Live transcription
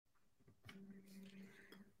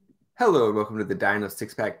Hello and welcome to the Dyno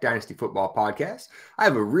Six Pack Dynasty Football Podcast. I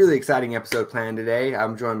have a really exciting episode planned today.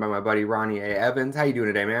 I'm joined by my buddy Ronnie A Evans. How you doing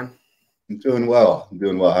today, man? I'm doing well.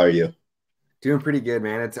 How are you? Doing pretty good,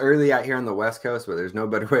 man. It's early out here on the West Coast, but there's no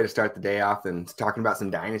better way to start the day off than talking about some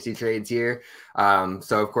Dynasty trades here.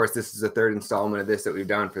 So, of course, this is the third installment of this that we've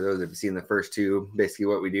done. For those that have seen the first two, basically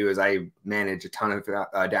what we do is I manage a ton of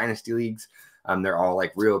Dynasty leagues. They're all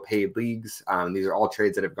like real paid leagues. These are all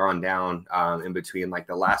trades that have gone down in between like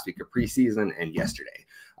the last week of preseason and yesterday.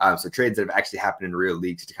 So trades that have actually happened in real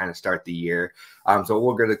leagues to kind of start the year. So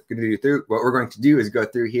what we're going to do is go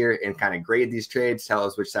through here and kind of grade these trades, tell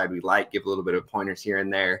us which side we like, give a little bit of pointers here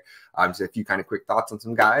and there. So a few kind of quick thoughts on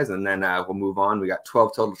some guys, and then we'll move on. We got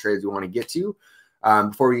 12 total trades we want to get to.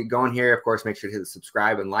 Before we get going here, of course, make sure to hit the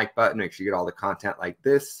subscribe and like button. Make sure you get all the content like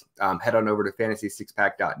this. Head on over to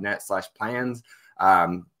fantasy6pack.net/plans.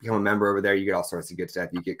 Become a member over there. You get all sorts of good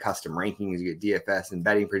stuff. You get custom rankings, you get DFS and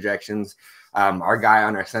betting projections. Our guy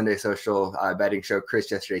on our Sunday social betting show,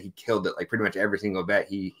 Chris, yesterday, he killed it. Like pretty much every single bet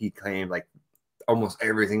he claimed, like almost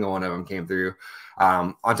every single one of them came through.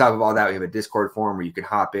 On top of all that, we have a Discord forum where you can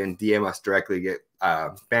hop in, DM us directly, get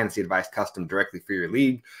fantasy advice custom directly for your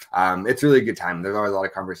league. It's really a good time. There's always a lot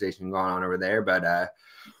of conversation going on over there, but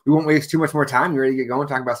we won't waste too much more time. You ready to get going?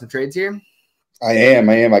 Talk about some trades here? I am.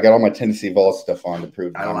 I got all my Tennessee Vols stuff on to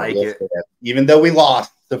prove. I like it. Even though we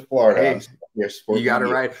lost to Florida. Hey, you got it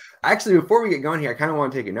right. Actually, before we get going here, I kind of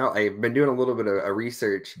want to take a note. I've been doing a little bit of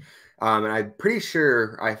research, and I'm pretty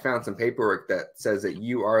sure I found some paperwork that says that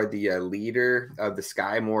you are the leader of the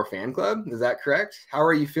Sky Moore fan club. Is that correct? How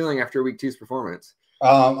are you feeling after week two's performance?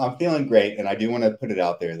 I'm feeling great, and I do want to put it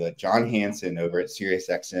out there that John Hansen over at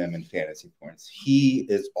SiriusXM and Fantasy Points, he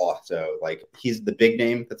is also like he's the big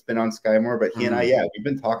name that's been on Sky Moore, but he and I, we've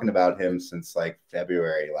been talking about him since like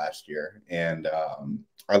February last year, and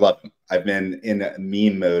I love him. I've been in a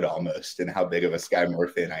meme mode almost in how big of a Sky Moore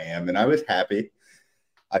fan I am, and I was happy.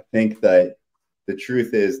 I think that the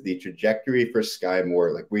truth is the trajectory for Sky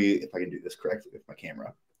Moore, like if I can do this correctly with my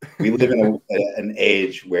camera, we live in an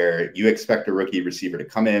age where you expect a rookie receiver to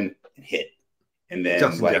come in and hit, and then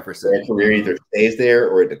their career either stays there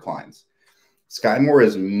or it declines. Sky Moore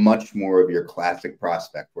is much more of your classic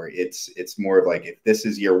prospect, where it's more of like, if this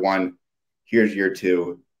is year one, here's year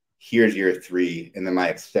two, here's year three, and then my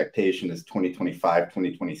expectation is 2025,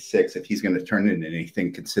 2026. If he's going to turn into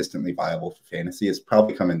anything consistently viable for fantasy, it's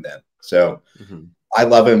probably coming then. So I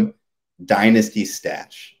love him. Dynasty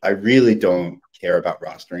stash. I really don't care about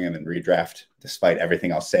rostering him in redraft, despite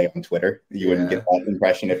everything I'll say on Twitter. You wouldn't get that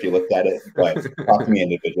impression if you looked at it, but talk to me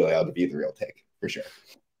individually. I'll be the real take for sure.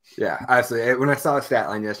 Yeah, absolutely. When I saw a stat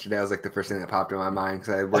line yesterday, I was like the first thing that popped in my mind,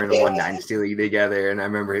 because we're in a one Dynasty league together, and I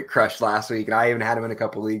remember it crushed last week, and I even had him in a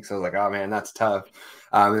couple leagues, so I was like, oh man, that's tough.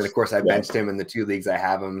 And then of course I benched him in the two leagues I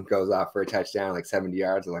have him, goes off for a touchdown, like 70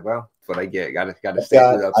 yards. I'm like, well, that's what I get. Got to stay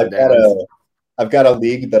through the ups and downs. I've got a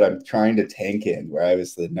league that I'm trying to tank in, where I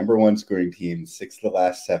was the number one scoring team 6 of the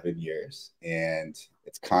last 7 years, and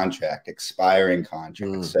it's expiring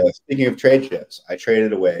contract. So speaking of trade chips, I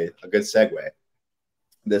traded away a good segue.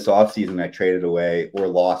 This offseason, I traded away or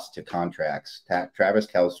lost to contracts Travis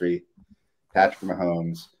Kelce, Patrick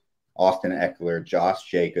Mahomes, Austin Eckler, Josh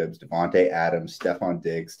Jacobs, Devontae Adams, Stephon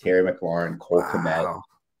Diggs, Terry McLaurin, Cole Kmet,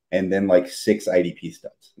 and then like 6 IDP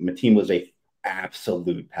studs. My team was a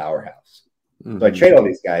absolute powerhouse. So I trade all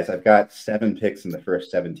these guys. I've got 7 picks in the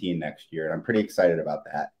first 17 next year, and I'm pretty excited about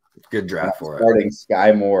that. Good draft for it. Starting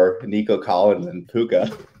Sky Moore, Nico Collins, and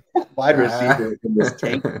Puka, wide receiver in this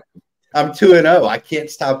tank. I'm 2-0. I can't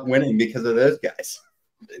stop winning because of those guys.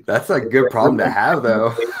 That's a good problem to have,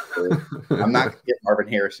 though. I'm not going to get Marvin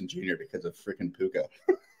Harrison Jr. because of freaking Puka.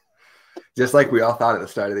 Just like we all thought at the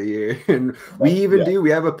start of the year. And we even do.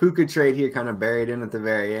 We have a Puka trade here kind of buried in at the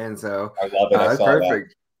very end. So I love it. That's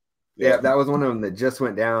perfect. Yeah, that was one of them that just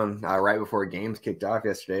went down right before games kicked off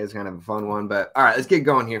yesterday. It's kind of a fun one. But all right, let's get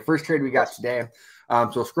going here. First trade we got today.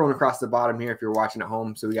 So scrolling across the bottom here, if you're watching at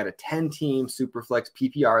home. So we got a 10-team Superflex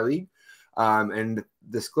PPR league. And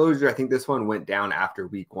disclosure, I think this one went down after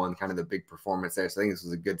week one, kind of the big performance there. So I think this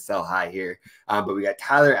was a good sell high here. But we got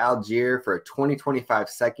Tyler Allegier for a 2025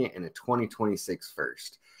 second and a 2026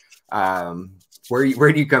 first. Where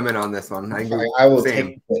do you come in on this one? I will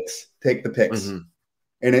take the picks.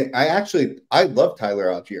 And I love Tyler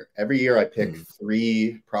Allegier. Every year I pick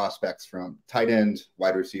 3 prospects from tight end,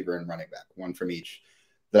 wide receiver, and running back, one from each,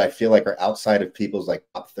 that I feel like are outside of people's like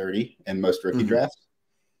top 30 in most rookie drafts.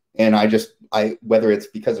 And I whether it's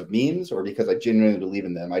because of memes or because I genuinely believe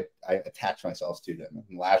in them, I attach myself to them.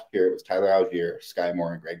 And last year it was Tyler Allegier, Sky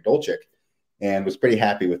Moore, and Greg Dulcich, and was pretty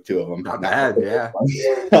happy with 2 of them. Not bad, yeah.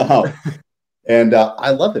 And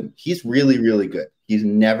I love him. He's really, really good. He's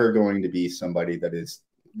never going to be somebody that is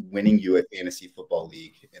winning you a fantasy football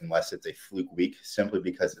league unless it's a fluke week, simply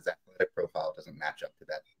because his athletic profile doesn't match up to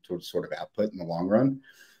that sort of output in the long run.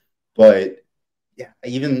 But yeah,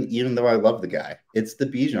 even though I love the guy, it's the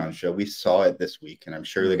Bijan show. We saw it this week, and I'm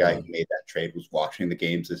sure the guy who made that trade was watching the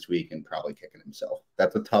games this week and probably kicking himself.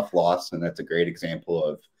 That's a tough loss, and that's a great example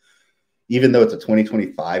of, even though it's a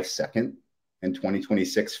 2025 second and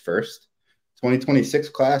 2026 first, 2026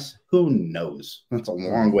 class, who knows? That's a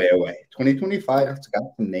long way away. 2025, it's got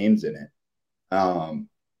some names in it.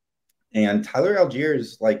 And Tyler Algier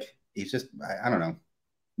is like, he's just, I don't know.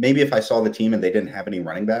 Maybe if I saw the team and they didn't have any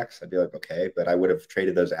running backs, I'd be like, okay, but I would have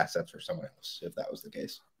traded those assets for someone else if that was the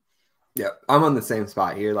case. Yeah, I'm on the same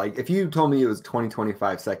spot here. Like, if you told me it was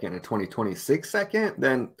 2025 second and 2026 second,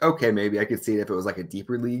 then okay, maybe I could see it if it was like a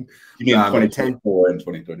deeper league. You mean 2024 and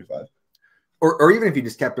 2025? Or even if you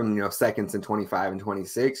just kept them, seconds in 25 and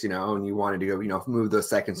 26, and you wanted to go, move those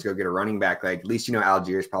seconds to go get a running back, like at least,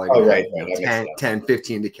 Algier is probably going to have 10,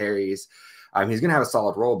 15 to carries. He's going to have a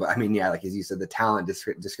solid role, but I mean, yeah, like as you said, the talent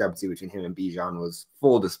discrepancy between him and Bijan was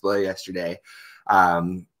full display yesterday.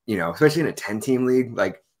 Especially in a 10-team league,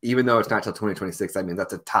 like even though it's not till 2026, I mean,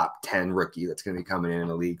 that's a top 10 rookie that's going to be coming in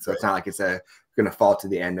the league. So it's not like it's going to fall to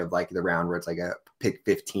the end of like the round where it's like a pick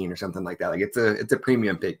 15 or something like that. Like it's a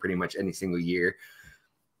premium pick pretty much any single year.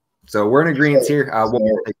 So we're in agreement here. We'll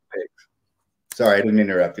take the picks. Sorry, I didn't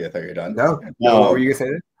interrupt you. I thought you were done. No. What were you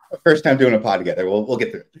going to say? First time doing a pod together. We'll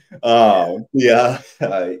get through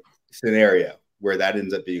it. Scenario where that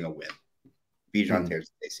ends up being a win. Bijan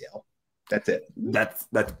tears the ACL. That's it. That's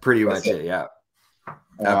pretty much it. Yeah.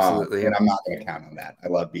 Absolutely. And I'm not going to count on that. I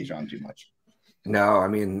love Bijan too much. No, I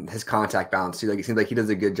mean, his contact balance too. Like, it seems like he does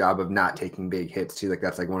a good job of not taking big hits too. Like,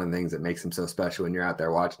 that's like one of the things that makes him so special when you're out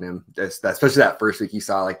there watching him. Especially that first week you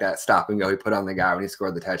saw like that stop and go he put on the guy when he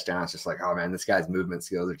scored the touchdown. It's just like, oh man, this guy's movement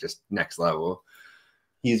skills are just next level.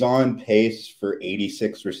 He's on pace for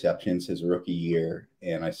 86 receptions his rookie year.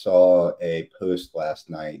 And I saw a post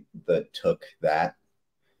last night that took that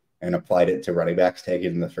and applied it to running backs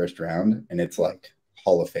taken in the first round. And it's like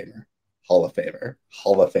Hall of Famer, Hall of Famer,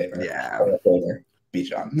 Hall of Famer, yeah, Hall of Famer,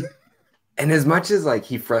 Bijan. And as much as like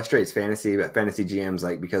he frustrates fantasy GMs,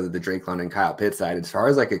 like because of the Drake London, Kyle Pitts side, as far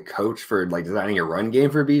as like a coach for like designing a run game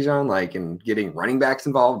for Bijan, like and getting running backs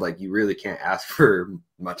involved, like you really can't ask for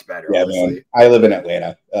much better. Yeah, honestly. man. I live in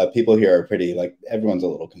Atlanta. People here are pretty like everyone's a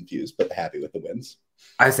little confused, but happy with the wins.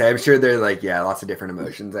 I'm sure they're like, yeah, lots of different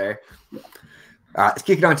emotions there. Yeah. Let's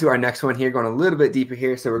kick it on to our next one here, going a little bit deeper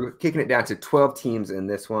here. So we're kicking it down to 12 teams in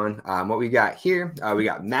this one. What we got here, we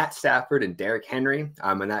got Matt Stafford and Derrick Henry,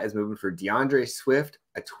 and that is moving for DeAndre Swift,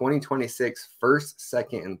 a 2026 first,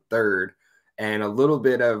 second, and third. And a little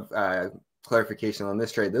bit of clarification on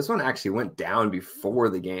this trade. This one actually went down before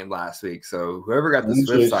the game last week. So whoever got the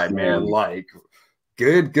Swift side, man, like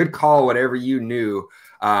good call, whatever you knew.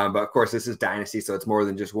 But of course, this is Dynasty, so it's more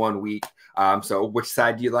than just 1 week. So which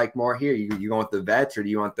side do you like more here? You going with the vets, or do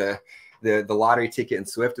you want the lottery ticket and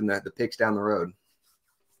Swift and the picks down the road?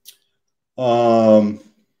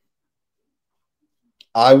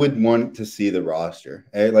 I would want to see the roster.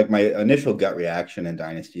 Like my initial gut reaction in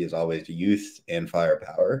Dynasty is always youth and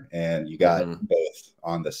firepower, and you got both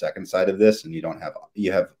on the second side of this, and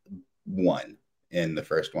you have one in the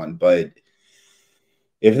first one. But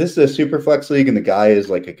if this is a super flex league and the guy is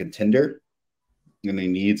like a contender and he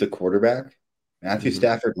needs a quarterback, Matthew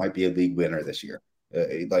Stafford might be a league winner this year.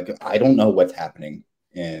 Like I don't know what's happening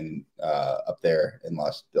in up there in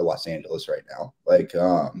Los Angeles right now. Like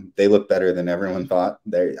they look better than everyone thought.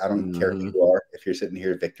 I don't care who you are. If you're sitting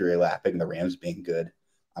here victory lapping the Rams being good,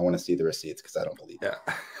 I want to see the receipts because I don't believe it.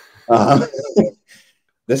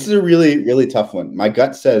 This is a really, really tough one. My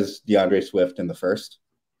gut says DeAndre Swift in the first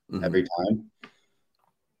every time.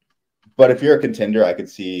 But if you're a contender, I could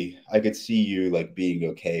see you like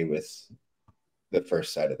being okay with the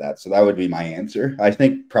first side of that. So that would be my answer. I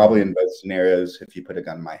think probably in both scenarios, if you put a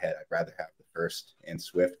gun in my head, I'd rather have the first and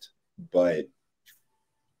Swift. But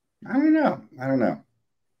I don't know.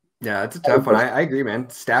 Yeah, it's a tough one. I agree, man.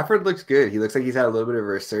 Stafford looks good. He looks like he's had a little bit of a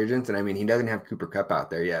resurgence. And I mean, he doesn't have Cooper Kupp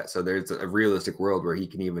out there yet. So there's a realistic world where he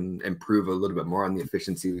can even improve a little bit more on the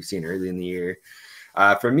efficiency we've seen early in the year.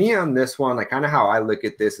 For me on this one, like kind of how I look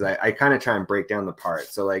at this is I kind of try and break down the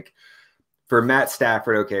parts. So like for Matt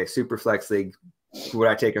Stafford, okay, super flex league, would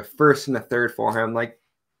I take a first and a third for him? Like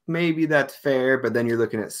maybe that's fair, but then you're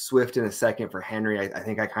looking at Swift in a second for Henry. I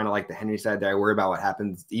think I kind of like the Henry side there. I worry about what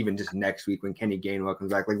happens even just next week when Kenny Gainwell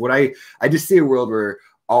comes back. Like I just see a world where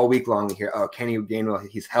all week long we hear, oh, Kenny Gainwell,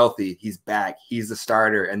 he's healthy, he's back, he's the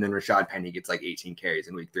starter, and then Rashad Penny gets like 18 carries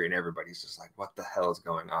in week 3, and everybody's just like, what the hell is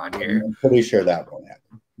going on here? I'm pretty sure that won't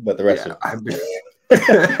happen, but the rest of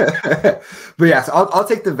but yeah, so I'll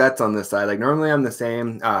take the vets on this side. Like normally I'm the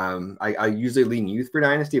same. I usually lean youth for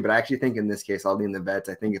Dynasty, but I actually think in this case I'll lean the vets.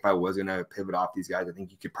 I think if I was gonna pivot off these guys, I think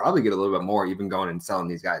you could probably get a little bit more even going and selling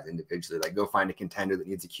these guys individually. Like go find a contender that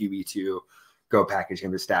needs a QB2, go package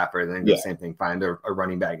him to Stafford, and then do the same thing. Find a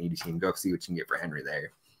running back needy team. Go see what you can get for Henry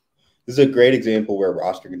there. This is a great example where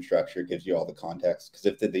roster construction gives you all the context. Because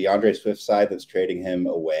if the DeAndre Swift side that's trading him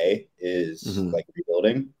away is like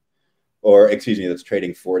rebuilding, or excuse me, that's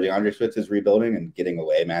trading for DeAndre Swift is rebuilding and getting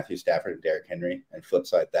away Matthew Stafford and Derrick Henry, and flip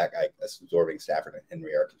side, that guy absorbing Stafford and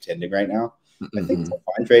Henry are contending right now. I think it's a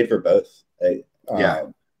fine trade for both. If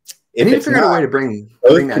need to figure out a way to bring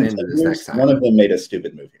that into this next time. One of them made a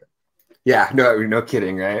stupid move here. Yeah, no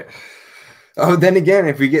kidding, right? Oh, then again,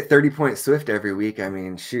 if we get 30-point Swift every week, I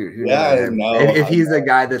mean, shoot, who knows? If he's a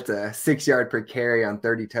guy that's a 6 yard per carry on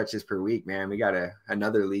 30 touches per week, man, we got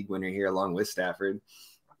another league winner here along with Stafford.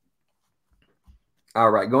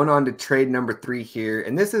 All right, going on to trade number 3 here.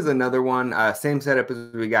 And this is another one, same setup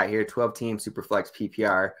as we got here, 12-team Superflex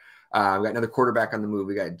PPR. We got another quarterback on the move.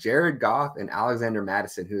 We got Jared Goff and Alexander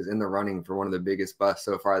Madison, who's in the running for one of the biggest busts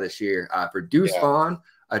so far this year. For Deuce Vaughn,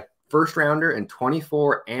 a first-rounder in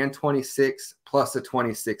 24 and 26, plus a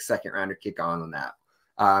 26 second-rounder kick on that.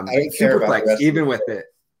 Superflex, even with it.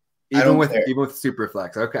 Even with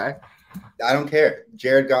Superflex, okay. I don't care.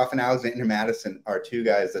 Jared Goff and Alexander Madison are 2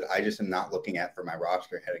 guys that I just am not looking at for my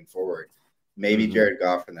roster heading forward. Maybe Jared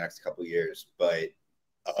Goff for the next couple of years, but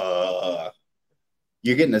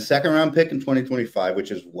you're getting a 2nd-round pick in 2025,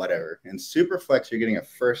 which is whatever. And Superflex, you're getting a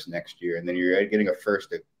first next year, and then you're getting a first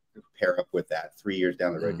to pair up with that 3 years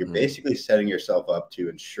down the road. You're basically setting yourself up to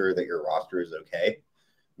ensure that your roster is okay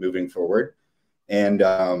moving forward. And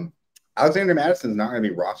Alexander Madison is not going to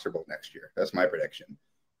be rosterable next year. That's my prediction.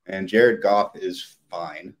 And Jared Goff is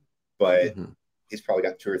fine, but he's probably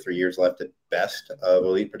got 2 or 3 years left at best of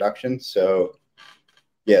elite production. So,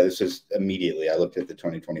 yeah, this is immediately. I looked at the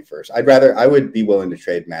 2021st. I would be willing to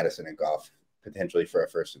trade Madison and Goff potentially for a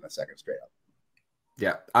first and a second straight up.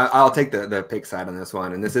 Yeah, I'll take the pick side on this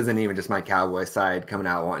one. And this isn't even just my Cowboy side coming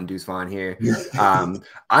out wanting Deuce Vaughn here.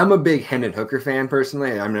 I'm a big Hendon Hooker fan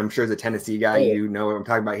personally. I'm sure as a Tennessee guy, you know what I'm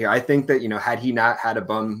talking about here. I think that, had he not had a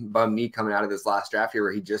bum knee coming out of this last draft here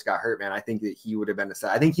where he just got hurt, man, I think that he would have been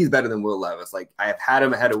I think he's better than Will Levis. Like, I have had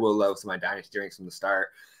him ahead of Will Levis in my Dynasty ranks from the start.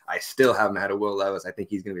 I still have him ahead of Will Levis. I think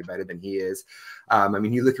he's going to be better than he is. I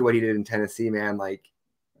mean, you look at what he did in Tennessee, man, like,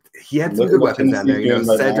 he had some good weapons down there,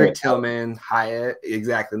 Cedric Tillman, Hyatt,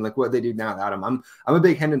 exactly. And look what they do now without him. I'm a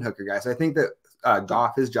big Hendon Hooker guy, so I think that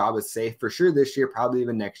Goff, his job is safe for sure this year, probably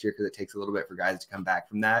even next year, because it takes a little bit for guys to come back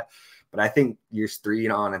from that. But I think years 3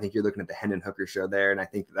 and on, I think you're looking at the Hendon Hooker show there, and I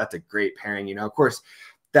think that's a great pairing. Of course,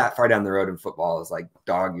 that far down the road in football is like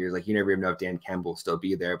dog years. Like, you never even know if Dan Campbell will still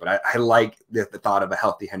be there. But I like the thought of a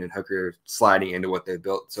healthy Hendon Hooker sliding into what they've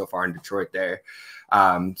built so far in Detroit there.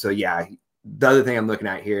 So yeah. The other thing I'm looking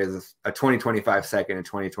at here is a 2025 second and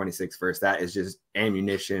 2026 first. That is just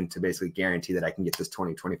ammunition to basically guarantee that I can get this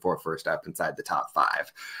 2024 first up inside the top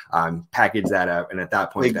 5. Package that up, and at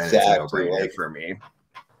that point, then it's a no-brainer for me.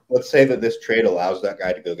 Let's say that this trade allows that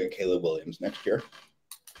guy to go get Caleb Williams next year.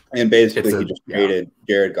 And basically, he just traded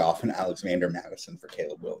Jared Goff and Alexander Madison for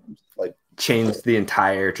Caleb Williams. Like, changed the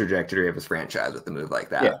entire trajectory of his franchise with a move like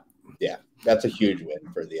that. Yeah. That's a huge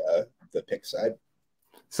win for the pick side.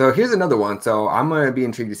 So here's another one. So I'm going to be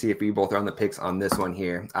intrigued to see if we both are on the picks on this one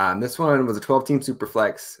here. This one was a 12-team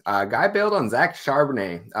Superflex. Guy bailed on Zach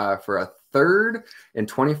Charbonnet for a 3rd in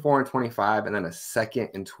 24 and 25, and then a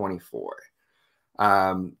 2nd in 24.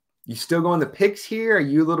 You still going the picks here? Are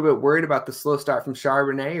you a little bit worried about the slow start from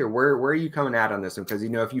Charbonnet, or where are you coming at on this one? Because,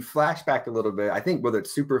 if you flash back a little bit, I think whether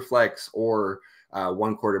it's Superflex or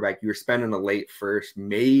one quarterback, you were spending a late first,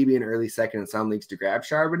 maybe an early second in some leagues to grab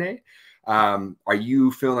Charbonnet. Are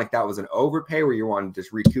you feeling like that was an overpay where you want to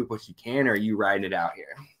just recoup what you can, or are you riding it out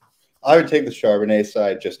here? I would take the Charbonnet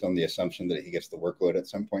side just on the assumption that he gets the workload at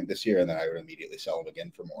some point this year, and then I would immediately sell him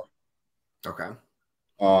again for more. Okay.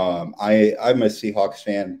 I'm a Seahawks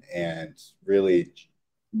fan and really,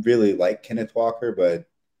 really like Kenneth Walker, but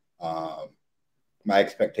my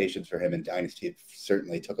expectations for him in Dynasty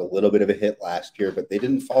certainly took a little bit of a hit last year, but they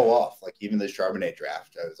didn't fall off. Like, even the Charbonnet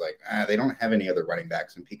draft, I was like, they don't have any other running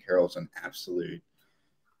backs, and Pete Carroll's an absolute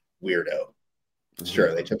weirdo.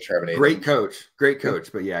 Sure, they took Charbonnet. Great coach,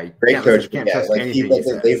 but yeah, great coach.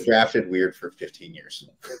 They've drafted weird for 15 years.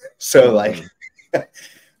 So, like,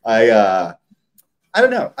 I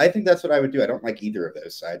don't know. I think that's what I would do. I don't like either of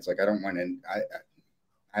those sides. Like I don't really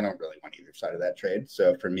want either side of that trade.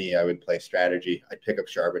 So for me, I would play strategy. I'd pick up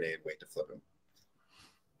Charbonnet and wait to flip him.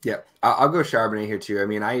 Yeah, I'll go Charbonnet here too. I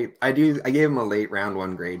mean, I gave him a late round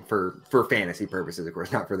 1 grade for fantasy purposes, of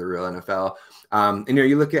course, not for the real NFL. And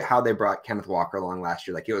you look at how they brought Kenneth Walker along last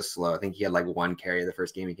year. Like it was slow. I think he had like 1 carry the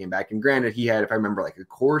first game he came back. And granted, he had, if I remember, like a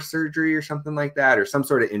core surgery or something like that, or some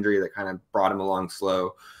sort of injury that kind of brought him along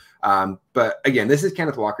slow. But again, this is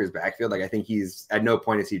Kenneth Walker's backfield. Like I think he's at no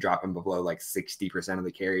point is he dropping below like 60% of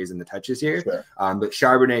the carries and the touches here. Sure. But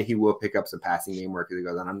Charbonnet, he will pick up some passing game work as he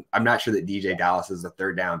goes on. I'm not sure that DJ Dallas is a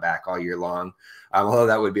 3rd down back all year long. Although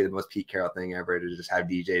that would be the most Pete Carroll thing ever to just have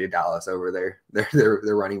DJ Dallas over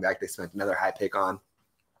their running back. They spent another high pick on.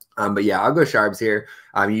 But yeah, I'll go Charbs here.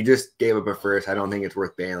 You just gave up a first. I don't think it's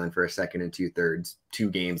worth bailing for a 2nd and 2/3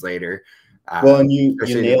 2 games later. Well, and you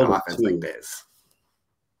nailed an it offense too. like this.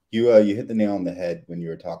 You hit the nail on the head when you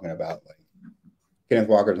were talking about like Kenneth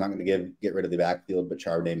Walker's not going to get rid of the backfield, but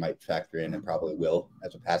Charbonnet might factor in and probably will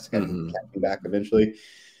as a pass catching back eventually.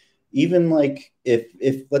 Even like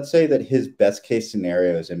if let's say that his best case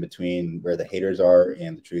scenario is in between where the haters are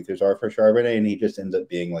and the truthers are for Charbonnet, and he just ends up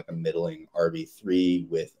being like a middling RB3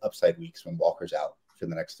 with upside weeks when Walker's out for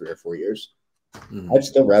the next 3 or 4 years. I'd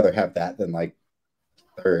still rather have that than like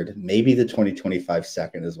 3rd, maybe the 2025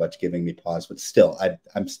 2nd is what's giving me pause, but still,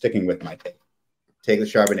 I'm sticking with my take. Take the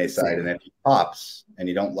Charbonnet side, and if he pops and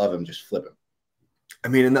you don't love him, just flip him. I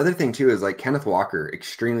mean, another thing too is like Kenneth Walker,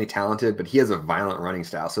 extremely talented, but he has a violent running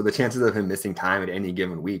style. So the chances of him missing time at any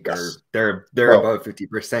given week are they're above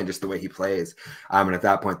 50% just the way he plays. And at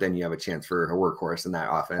that point, then you have a chance for a workhorse in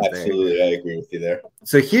that offense. Absolutely, I agree with you there.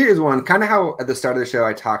 So here's one, kind of how at the start of the show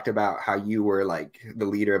I talked about how you were like the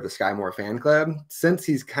leader of the Sky Moore fan club. Since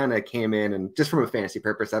he's kind of came in and just from a fantasy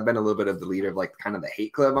purpose, I've been a little bit of the leader of like kind of the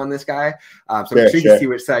hate club on this guy. So I'm intrigued to see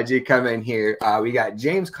which side you come in here. We got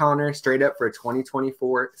James Conner straight up for a 2024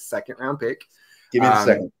 2nd round pick. Give me the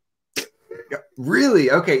 2nd. Really?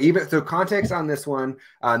 Okay. Even so, context on this one.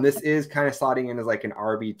 This is kind of slotting in as like an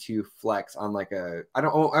RB2 flex on like I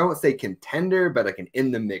won't say contender, but like an in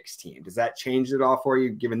the mix team. Does that change it all for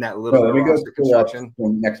you, given that little bit of roster construction?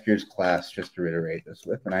 From next year's class, just to reiterate this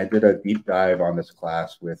with, and I did a deep dive on this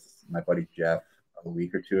class with my buddy Jeff a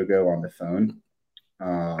week or 2 ago on the phone.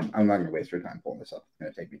 I'm not going to waste your time pulling this up. It's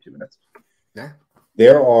going to take me 2 minutes. Yeah.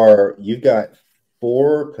 You've got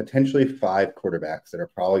 4, potentially 5 quarterbacks that are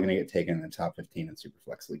probably going to get taken in the top 15 in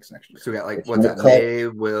Superflex leagues next year. So we got like, what's that? May,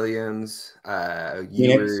 Williams,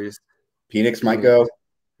 Ewers. Penix might go.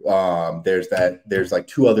 There's like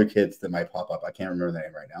 2 other kids that might pop up. I can't remember the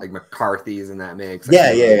name right now. Like McCarthy's in that mix.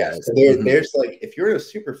 Yeah. So there's like, if you're in a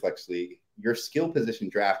Superflex league, your skill position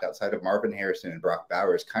draft outside of Marvin Harrison and Brock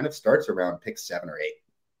Bowers kind of starts around pick 7 or 8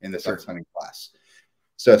 in this upcoming class.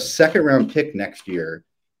 So a 2nd round pick next year,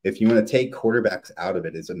 if you want to take quarterbacks out of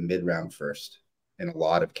it, is a mid-round first in a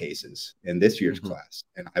lot of cases in this year's class.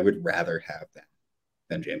 And I would rather have that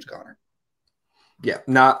than James Conner. Yeah,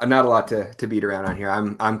 not a lot to beat around on here.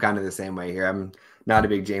 I'm kind of the same way here. I'm not a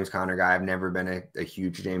big James Conner guy. I've never been a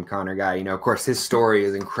huge James Conner guy. You know, of course, his story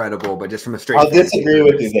is incredible, but just from a straight. I'll disagree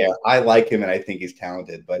with you there. I like him and I think he's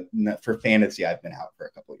talented, but for fantasy, I've been out for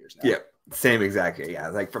a couple of years now. Yeah, same exactly. Yeah,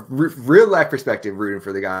 like from real life perspective, rooting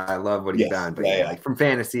for the guy. I love what he's done, but like from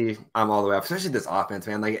fantasy, I'm all the way up. Especially this offense,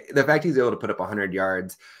 man. Like the fact he's able to put up 100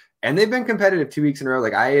 yards. And they've been competitive 2 weeks in a row.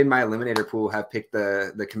 Like I, in my eliminator pool, have picked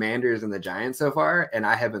the Commanders and the Giants so far, and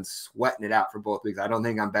I have been sweating it out for both weeks. I don't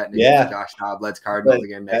think I'm betting against Josh Dobbs, Cardinals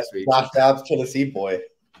again next week. Josh Dobbs, Tennessee boy,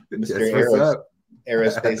 Mr.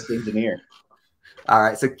 Aerospace engineer. All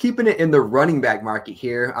right, so keeping it in the running back market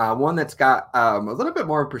here, one that's got a little bit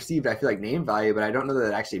more perceived, I feel like, name value, but I don't know that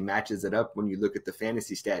it actually matches it up when you look at the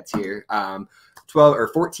fantasy stats here. 12 or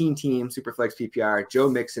 14 team Superflex PPR, Joe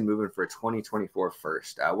Mixon moving for a 2024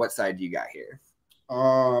 first. What side do you got here?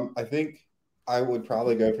 I think I would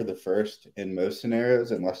probably go for the first in most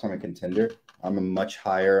scenarios, unless I'm a contender. I'm a much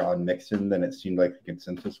higher on Mixon than it seemed like the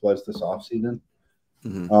consensus was this offseason.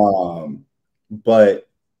 But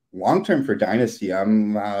long-term for Dynasty,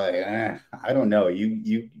 I'm I don't know.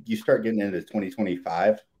 You start getting into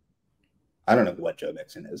 2025, I don't know what Joe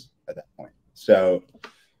Mixon is at that point. So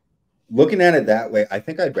looking at it that way, I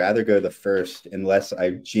think I'd rather go the first unless I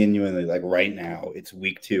genuinely, like right now, it's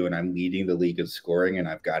week 2 and I'm leading the league of scoring and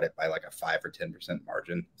I've got it by like a 5 or 10%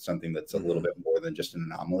 margin, something that's a little bit more than just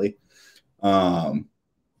an anomaly.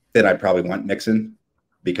 Then I'd probably want Mixon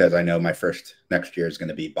because I know my first next year is going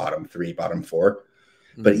to be bottom 3, bottom 4.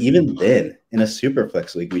 But even then, in a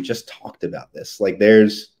Superflex league, we just talked about this. Like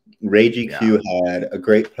there's Ray GQ had a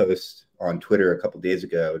great post on Twitter a couple days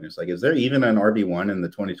ago, and it's like, is there even an RB1 in the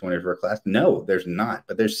 2024 class? No, there's not,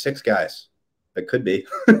 but there's 6 guys that could be.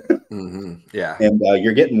 Yeah. And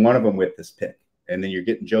you're getting one of them with this pick. And then you're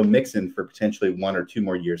getting Joe Mixon for potentially 1 or 2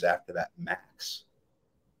 more years after that max.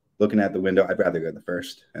 Looking at the window, I'd rather go the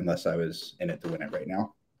first unless I was in it to win it right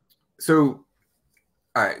now. So,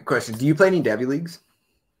 all right, question. Do you play any Devy leagues?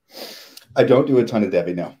 I don't do a ton of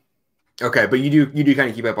Devy, no. Okay, but you do kind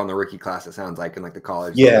of keep up on the rookie class, it sounds like, in like the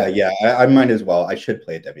college. Yeah, I might as well. I should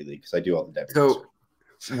play a Devy league because I do all the Devy leagues.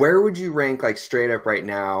 So where would you rank like straight up right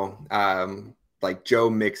now, like Joe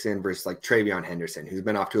Mixon versus like Travion Henderson, who's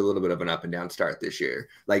been off to a little bit of an up and down start this year?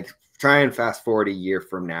 Like try and fast forward a year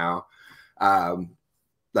from now,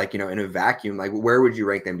 like, you know, in a vacuum, like where would you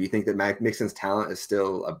rank them? Do you think that Mixon's talent is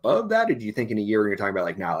still above that? Or do you think in a year when you're talking about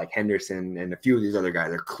like now, like Henderson and a few of these other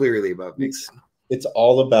guys are clearly above Mixon? It's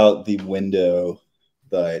all about the window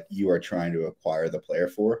that you are trying to acquire the player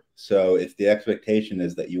for. So if the expectation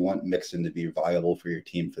is that you want Mixon to be viable for your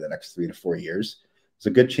team for the next 3 to 4 years,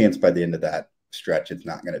 there's a good chance by the end of that stretch it's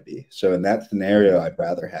not going to be. So in that scenario, I'd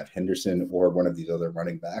rather have Henderson or one of these other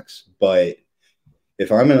running backs. But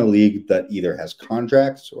if I'm in a league that either has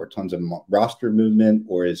contracts or tons of roster movement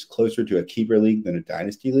or is closer to a keeper league than a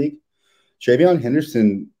dynasty league, Travion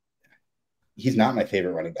Henderson, he's not my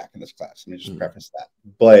favorite running back in this class. Let me just preface that.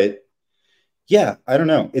 But yeah, I don't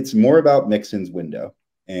know. It's more about Mixon's window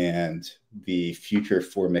and the future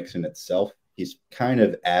for Mixon itself. He's kind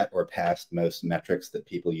of at or past most metrics that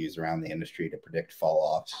people use around the industry to predict fall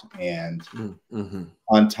offs. And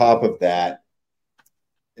on top of that,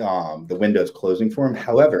 the window is closing for him.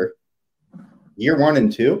 However, year 1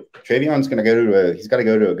 and 2, Travion's going to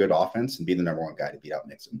go to a good offense and be the number 1 guy to beat out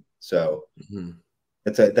Mixon. So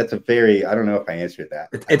that's a very, I don't know if I answered that.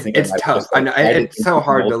 It's tough. I know it's so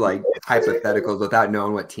hard to like hypotheticals without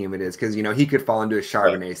knowing what team it is. Cause you know, he could fall into a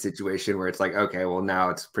Charbonnet situation where it's like, okay, well now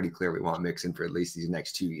it's pretty clear we want Mixon for at least these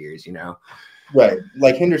next 2 years, you know? Right.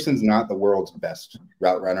 Like Henderson's not the world's best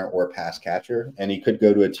route runner or pass catcher. And he could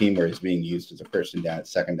go to a team where he's being used as a first down,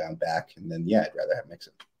 second down back. And then, yeah, I'd rather have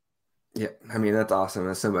Mixon. Yeah, I mean, that's awesome.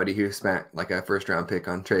 As somebody who spent like a first-round pick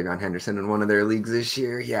on Travion Henderson in one of their leagues this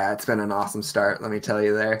year, yeah, it's been an awesome start, let me tell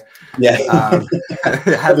you there. Yeah.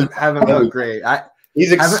 haven't gone great.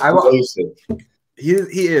 He's explosive. He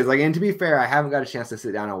is. Like, and to be fair, I haven't got a chance to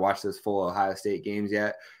sit down and watch those full Ohio State games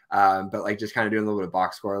yet. But like just kind of doing a little bit of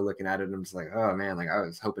box score, looking at it, I'm just like, oh man, like I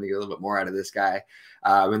was hoping to get a little bit more out of this guy.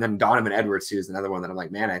 And then Donovan Edwards too is another one that I'm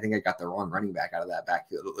like, man, I think I got the wrong running back out of that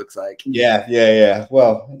backfield. It looks like. Yeah.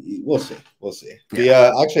 Well, we'll see.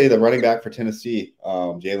 Yeah. Actually, the running back for Tennessee,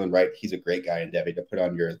 Jalen Wright, he's a great guy in Debbie to put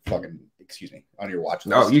on your on your watch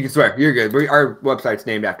list. Oh, you can swear. You're good. Our website's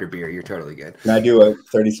named after beer. You're totally good. Can I do a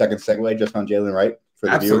 30-second segue just on Jalen Wright for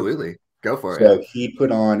the Absolutely. Viewer? Go for it. So he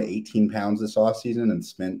put on 18 pounds this offseason and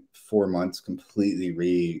spent 4 months completely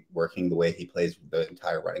reworking the way he plays the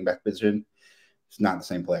entire running back position. It's not the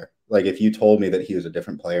same player. Like if you told me that he was a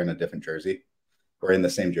different player in a different jersey or in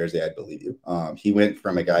the same jersey, I'd believe you. He went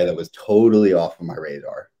from a guy that was totally off of my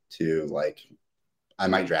radar to like, I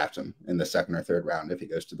might draft him in the 2nd or 3rd round if he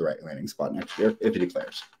goes to the right landing spot next year, if he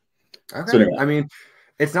declares. Okay. So anyway. I mean,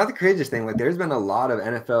 it's not the craziest thing. Like there's been a lot of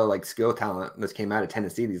NFL like skill talent that's came out of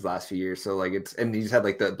Tennessee these last few years. So like and you just had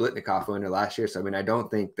like the Blitnikoff winner last year. So I mean, I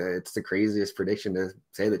don't think that it's the craziest prediction to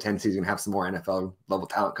say that Tennessee's gonna have some more NFL level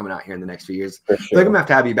talent coming out here in the next few years. Sure. I think I'm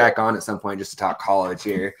gonna have you back on at some point just to talk college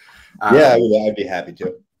here. Yeah, I'd be happy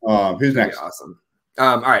to. Who's next? Awesome.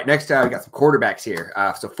 All right, next we got some quarterbacks here.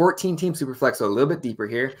 So 14 team superflex, so a little bit deeper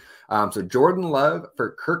here. So Jordan Love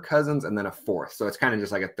for Kirk Cousins and then a 4th. So it's kind of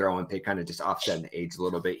just like a throw and pick, kind of just offsetting the age a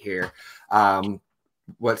little bit here.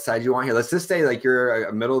 What side do you want here? Let's just say like you're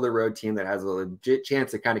a middle of the road team that has a legit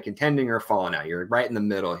chance of kind of contending or falling out. You're right in the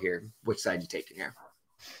middle here. Which side you taking here?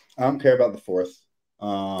 I don't care about the 4th.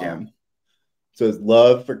 So it's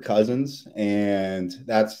Love for Cousins, and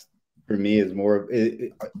that's for me is more.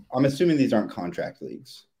 I'm assuming these aren't contract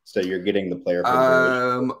leagues, so you're getting the player.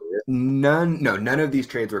 None of these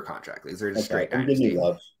trades were contract leagues. They're just straight dynasty.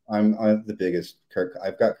 Love. I'm the biggest Kirk.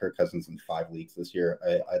 I've got Kirk Cousins in 5 leagues this year.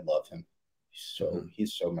 I love him.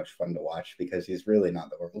 He's so much fun to watch because he's really not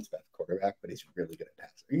the world's best quarterback, but he's really good at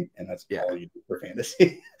passing, and that's all you do for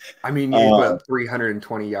fantasy. I mean, you put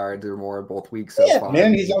 320 yards or more both weeks. So far.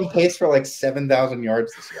 Man, he's on pace for like 7,000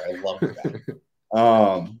 yards this year. I love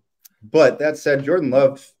that. But that said, Jordan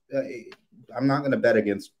Love, I'm not going to bet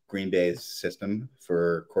against Green Bay's system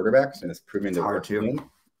for quarterbacks, and it's proving to work.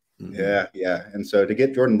 Yeah. And so to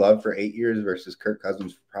get Jordan Love for 8 years versus Kirk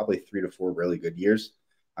Cousins for probably 3 to 4 really good years,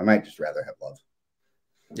 I might just rather have Love.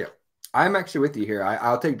 Yeah, I'm actually with you here.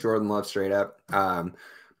 I'll take Jordan Love straight up.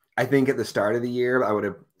 I I think at the start of the year, I would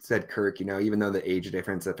have said Kirk, even though the age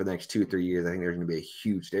difference for the next 2-3 years, I think there's going to be a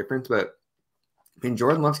huge difference. But I mean,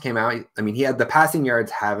 Jordan Love's came out. I mean, he had the passing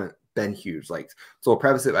yards haven't been huge. So we'll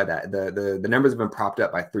preface it by that. The numbers have been propped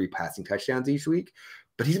up by 3 passing touchdowns each week,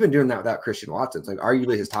 but he's been doing that without Christian Watson. It's like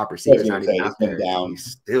arguably his top receiver is not even out there.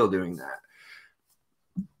 He's still doing that.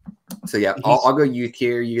 So yeah, I'll go youth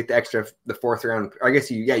here. You get the 4th round. I guess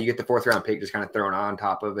you get the 4th round pick just kind of thrown on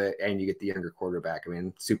top of it, and you get the younger quarterback. I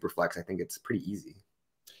mean, super flex. I think it's pretty easy.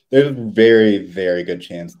 There's a very, very good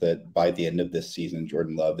chance that by the end of this season,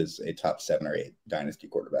 Jordan Love is a top 7 or 8 dynasty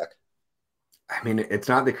quarterback. I mean, it's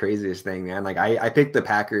not the craziest thing, man. Like I picked the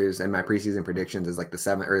Packers in my preseason predictions as like the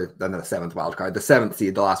 7th wild card, the 7th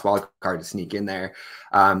seed, the last wild card to sneak in there.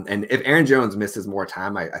 And if Aaron Jones misses more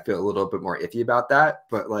time, I feel a little bit more iffy about that.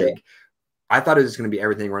 But I thought it was just going to be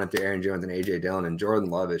everything running through Aaron Jones and AJ Dillon, and Jordan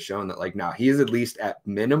Love has shown that now he is at least at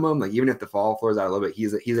minimum, like even if the fall floors out a little bit,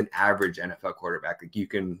 he's an average NFL quarterback. Like you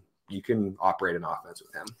can operate an offense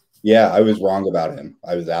with him. Yeah, I was wrong about him.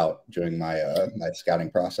 I was out during my my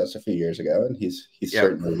scouting process a few years ago, and he's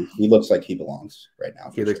certainly, he looks like he belongs right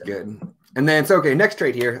now. He looks good. And then it's okay. Next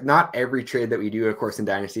trade here. Not every trade that we do, of course, in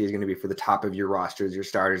Dynasty is going to be for the top of your rosters, your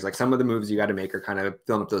starters. Like some of the moves you got to make are kind of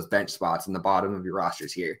filling up those bench spots in the bottom of your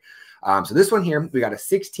rosters here. So this one here, we got a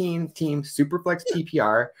 16-team Superflex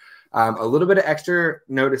PPR. A little bit of extra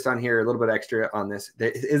notice on here, a little bit extra on this. There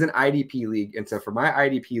is an IDP league. And so for my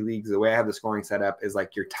IDP leagues, the way I have the scoring set up is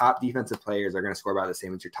like your top defensive players are going to score about the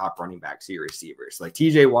same as your top running backs, your receivers. So like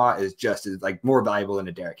TJ Watt is just as like more valuable than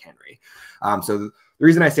a Derrick Henry. So the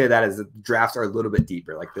reason I say that is the drafts are a little bit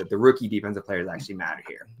deeper. Like the rookie defensive players actually matter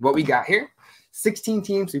here. What we got here,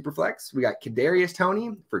 16-team Superflex. We got Kadarius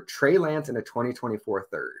Toney for Trey Lance in a 2024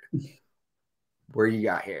 third. Where you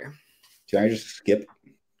got here? Can I just skip?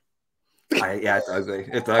 Yeah, it's ugly.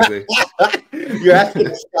 It's ugly. You're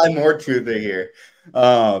asking Sky Moore Truther here.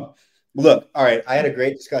 Look, all right. I had a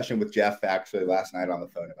great discussion with Jeff actually last night on the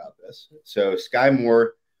phone about this. So Sky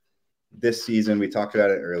Moore this season, we talked about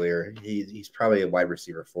it earlier. He's probably a wide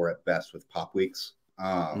receiver 4 at best with pop weeks.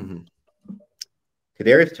 Kadarius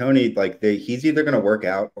Toney, he's either going to work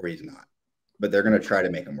out or he's not. But they're going to try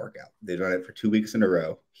to make him work out. They've done it for 2 weeks in a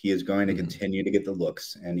row. He is going to continue to get the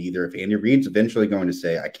looks. And either if Andy Reid's eventually going to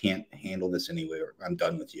say, I can't handle this anyway, or I'm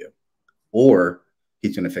done with you, or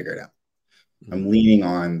he's going to figure it out. I'm leaning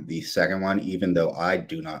on the second one, even though I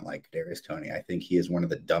do not like Kadarius Toney. I think he is one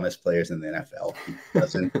of the dumbest players in the NFL. He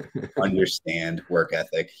doesn't understand work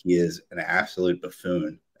ethic. He is an absolute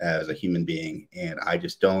buffoon as a human being. And I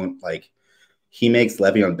just don't like. He makes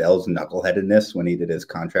Le'Veon Bell's knuckleheadedness when he did his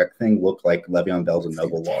contract thing look like Le'Veon Bell's a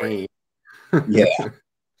noble lawyer. Yeah.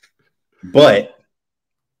 But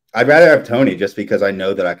I'd rather have Toney just because I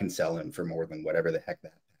know that I can sell him for more than whatever the heck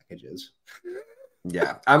that package is.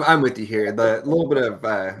 Yeah, I'm with you here. The little bit of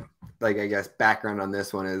I guess background on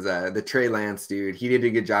this one is the Trey Lance dude. He did a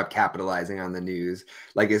good job capitalizing on the news.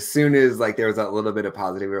 Like as soon as there was that little bit of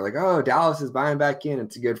positive, we were like, oh, Dallas is buying back in.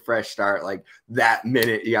 It's a good fresh start. Like that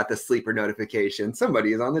minute you got the sleeper notification,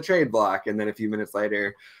 somebody is on the trade block, and then a few minutes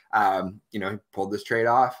later, he pulled this trade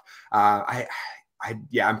off.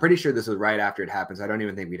 I'm pretty sure this was right after it happened. So I don't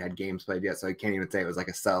even think we'd had games played yet. So I can't even say it was like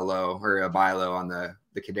a sell low or a buy low on the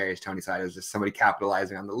Kadarius Toney side. It was just somebody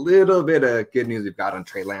capitalizing on the little bit of good news we've got on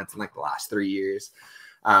Trey Lance in the last 3 years.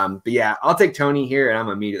 But yeah, I'll take Toney here, and I'm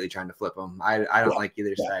immediately trying to flip him. I don't like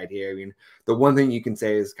either side here. I mean, the one thing you can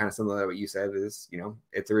say is kind of similar to what you said is,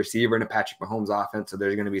 it's a receiver in a Patrick Mahomes offense, so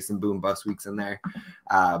there's going to be some boom bust weeks in there.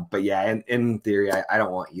 But yeah, in theory, I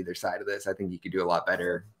don't want either side of this. I think you could do a lot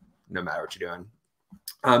better no matter what you're doing.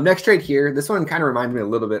 Next trade here. This one kind of reminds me a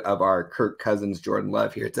little bit of our Kirk Cousins, Jordan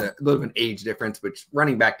Love here. It's a little bit of an age difference, which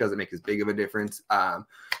running back doesn't make as big of a difference.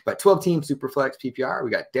 But 12-team Superflex PPR,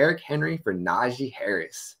 we got Derrick Henry for Najee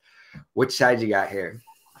Harris. Which side you got here?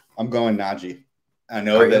 I'm going Najee. I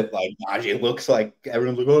know that Najee looks like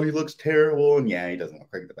everyone's like, oh, he looks terrible. And yeah, he doesn't look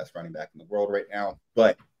like the best running back in the world right now.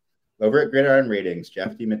 But over at Gridiron Ratings,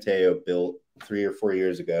 Jeff DiMatteo built 3 or 4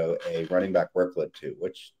 years ago a running back workload too,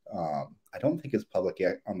 which I don't think is public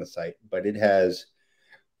yet on the site, but it has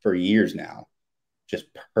for years now just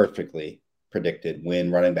perfectly predicted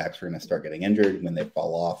when running backs are going to start getting injured, when they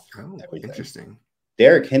fall off. Oh, everything. Interesting.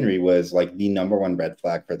 Derrick Henry was like the #1 red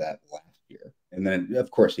flag for that last year. And then, of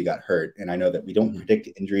course, he got hurt. And I know that we don't predict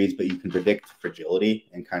injuries, but you can predict fragility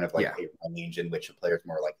and kind of a range in which a player is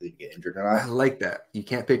more likely to get injured or not. I like that. You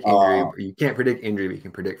can't pick injury, or you can't predict injury, but you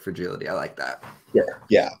can predict fragility. I like that.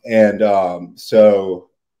 Yeah. And so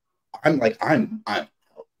I'm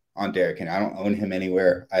on Derrick Henry. I don't own him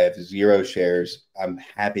anywhere. I have 0 shares. I'm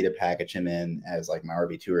happy to package him in as like my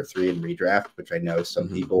RB2 or 3 in redraft, which I know some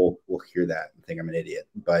people will hear that and think I'm an idiot.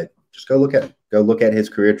 But just go look at his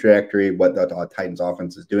career trajectory, what the Titans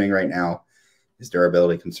offense is doing right now, his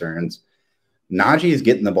durability concerns. Najee is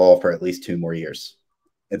getting the ball for at least 2 more years.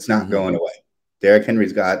 It's not going away. Derrick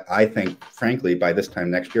Henry's got, I think, frankly, by this time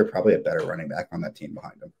next year, probably a better running back on that team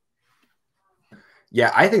behind him.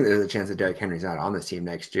 Yeah, I think there's a chance that Derrick Henry's not on this team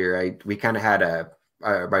next year. We kind of had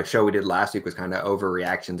my show we did last week was kind of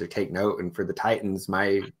overreactions or take note. And for the Titans,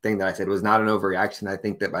 my thing that I said was not an overreaction. I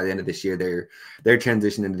think that by the end of this year, they're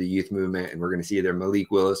transitioning into the youth movement, and we're going to see either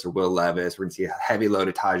Malik Willis or Will Levis. We're going to see a heavy load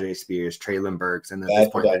of Tajay Spears, Traylon Burks, and at this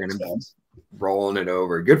point, they're going to be rolling it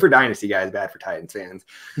over. Good for Dynasty guys, bad for Titans fans.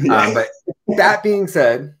 But that being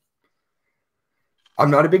said, I'm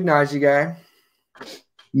not a big Najee guy.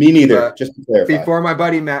 Me neither. Just to clarify. Before my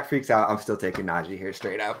buddy Matt freaks out, I'm still taking Najee here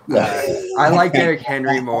straight up. I like Derrick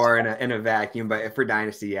Henry more in a vacuum, but for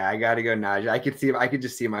Dynasty, yeah, I got to go Najee. I could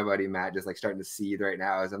just see my buddy Matt just like starting to seethe right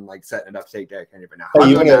now as I'm like setting it up to take Derrick Henry. But now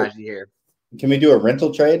I'm going Najee here. Can we do a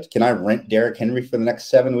rental trade? Can I rent Derrick Henry for the next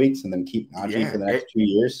 7 weeks and then keep Najee for the next 2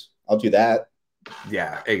 years? I'll do that.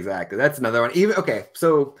 Yeah, exactly. That's another one. Okay,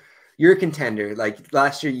 so you're a contender. Like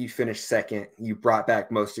last year, you finished second. You brought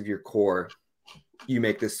back most of your core. You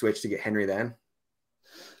make this switch to get Henry then?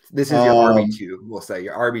 This is your RB2, we'll say.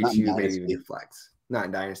 Your RB2, maybe even your flex. Not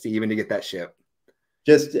in Dynasty, even to get that ship.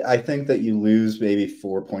 I think that you lose maybe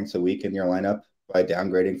 4 points a week in your lineup by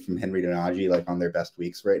downgrading from Henry to Najee, like on their best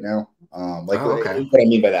weeks right now. What I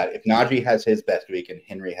mean by that, if Najee has his best week and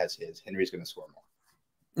Henry has his, Henry's going to score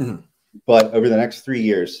more. But over the next 3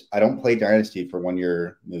 years, I don't play Dynasty for 1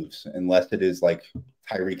 year moves unless it is like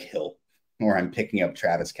Tyreek Hill or I'm picking up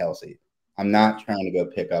Travis Kelce. I'm not trying to go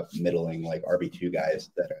pick up middling like RB2 guys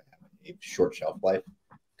that have a short shelf life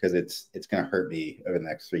because it's going to hurt me over the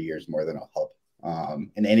next 3 years more than it'll help.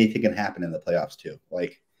 And anything can happen in the playoffs too.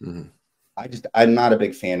 Like I'm not a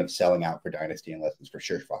big fan of selling out for Dynasty unless it's for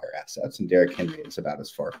surefire assets. And Derrick Henry is about as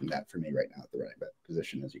far from that for me right now at the running back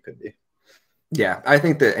position as you could be. Yeah, I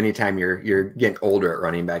think that anytime you're getting older at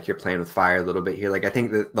running back, you're playing with fire a little bit here. Like I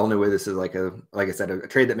think that the only way this is like I said, a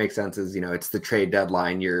trade that makes sense is, it's the trade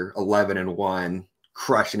deadline. You're 11-1,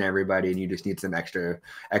 crushing everybody, and you just need some extra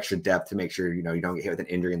depth to make sure you don't get hit with an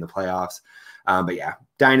injury in the playoffs. But yeah,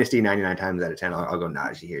 Dynasty 99 times out of 10, I'll go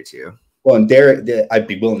Najee here too. Well, and Derrick, I'd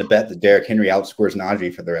be willing to bet that Derrick Henry outscores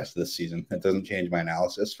Najee for the rest of the season. That doesn't change my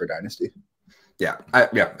analysis for Dynasty. Yeah,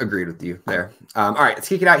 agreed with you there. All right, let's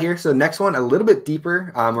kick it out here. So next one, a little bit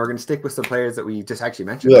deeper. We're going to stick with some players that we just actually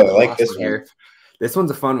mentioned. Yeah, I like this one here. This one's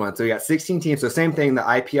a fun one. So we got 16 teams. So same thing, the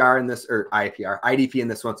IDP in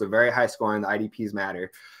this one. So very high scoring. The IDPs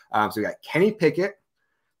matter. So we got Kenny Pickett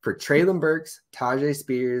for Traylon Burks, Tajay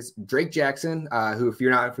Spears, Drake Jackson, who, if you're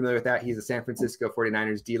not familiar with that, he's a San Francisco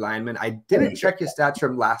 49ers D lineman. I didn't check his stats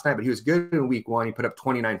from last night, but he was good in week 1. He put up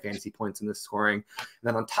 29 fantasy points in this scoring. And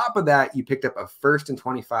then on top of that, you picked up a first and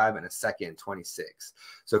 25 and a second and 26.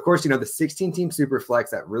 So, of course, the 16-team super flex,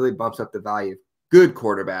 that really bumps up the value of good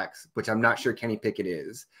quarterbacks, which I'm not sure Kenny Pickett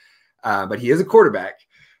is. But he is a quarterback.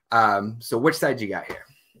 So which side you got here?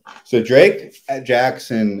 So Drake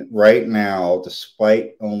Jackson right now,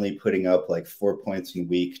 despite only putting up like 4 points in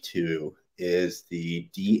week 2, is the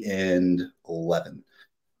D-end 11.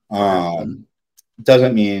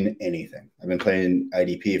 Doesn't mean anything. I've been playing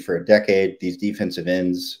IDP for a decade. These defensive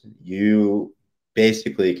ends, you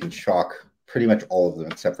basically can chalk pretty much all of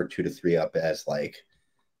them except for 2 to 3 up as like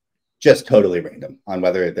just totally random on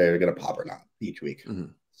whether they're going to pop or not each week.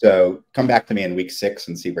 So come back to me in week 6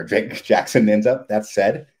 and see where Drake Jackson ends up. That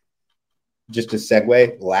said, just a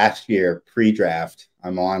segue, last year pre-draft,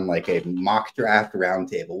 I'm on like a mock draft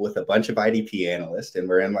roundtable with a bunch of IDP analysts, and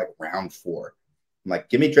we're in like round 4. I'm like,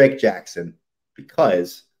 give me Drake Jackson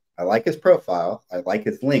because I like his profile, I like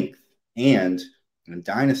his length, and in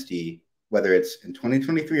Dynasty, whether it's in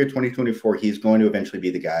 2023 or 2024, he's going to eventually be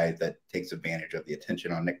the guy that takes advantage of the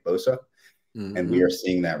attention on Nick Bosa, and we are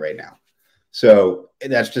seeing that right now. So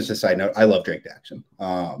that's just a side note. I love Drake Jackson.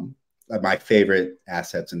 My favorite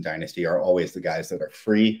assets in Dynasty are always the guys that are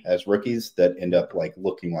free as rookies that end up like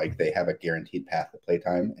looking like they have a guaranteed path to play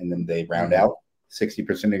time, and then they round out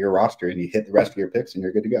 60% of your roster and you hit the rest of your picks and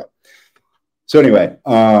you're good to go. So anyway,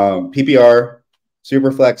 PPR,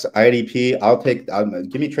 Superflex,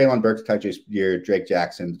 IDP, give me Traylon Burks, Tajay Spears, Drake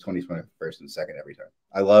Jackson, 2020 first and second every time.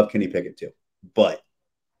 I love Kenny Pickett too, but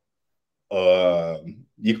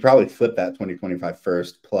you could probably flip that 2025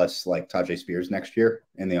 first plus like Tajay Spears next year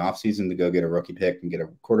in the offseason to go get a rookie pick and get a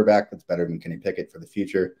quarterback that's better than Kenny Pickett for the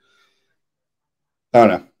future. I don't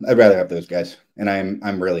know. I'd rather have those guys. And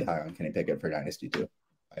I'm really high on Kenny Pickett for Dynasty too.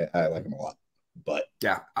 I like him a lot. But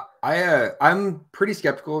yeah, I'm pretty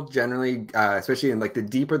skeptical generally, especially in like the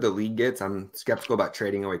deeper the league gets. I'm skeptical about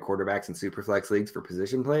trading away quarterbacks in super flex leagues for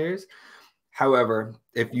position players. However,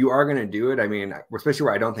 if you are going to do it, I mean, especially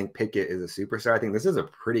where I don't think Pickett is a superstar, I think this is a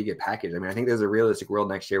pretty good package. I mean, I think there's a realistic world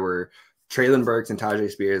next year where Traylon Burks and Tajay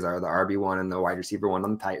Spears are the RB1 and the wide receiver 1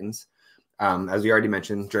 on the Titans. As we already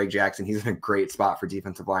mentioned, Drake Jackson, he's in a great spot for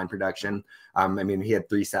defensive line production. I mean, he had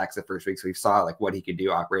 3 sacks the first week, so we saw like what he could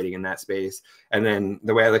do operating in that space. And then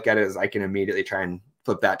the way I look at it is I can immediately try and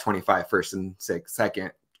flip that 25 first and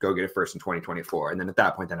second, go get a first in 2024. And then at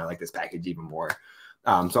that point, then I like this package even more.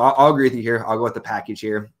 So I'll agree with you here. I'll go with the package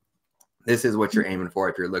here. This is what you're aiming for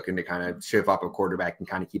if you're looking to kind of shift up a quarterback and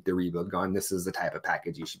kind of keep the rebuild going. This is the type of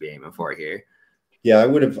package you should be aiming for here. Yeah, I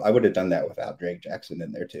would have done that without Drake Jackson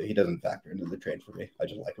in there too. He doesn't factor into the trade for me. I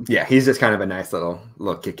just like him. Yeah, he's just kind of a nice little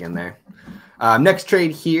kick in there. Next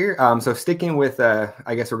trade here. So sticking with,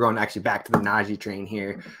 I guess we're going actually back to the Najee train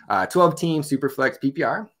here. 12-team Superflex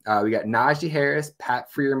PPR. We got Najee Harris,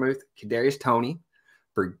 Pat Freiermuth, Kadarius Toney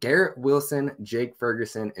for Garrett Wilson, Jake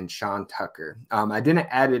Ferguson, and Sean Tucker. I didn't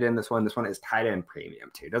add it in this one. This one is tight end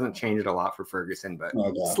premium too. It doesn't change it a lot for Ferguson, but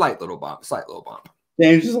slight little bump.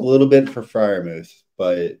 Change just a little bit for Freiermuth,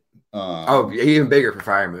 but even bigger for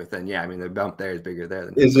Freiermuth. Then yeah, I mean the bump there is bigger there.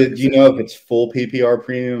 Is it? Do you know if it's full PPR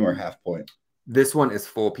premium or half point? This one is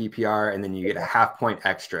full PPR, and then you get a half point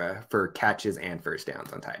extra for catches and first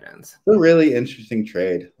downs on tight ends. It's a really interesting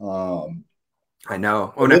trade. I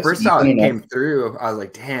know. When I first saw it came through, I was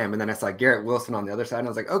like, damn. And then I saw Garrett Wilson on the other side, and I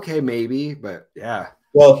was like, okay, maybe, but yeah.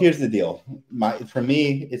 Well, here's the deal. For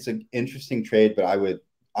me, it's an interesting trade, but I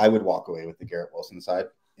would walk away with the Garrett Wilson side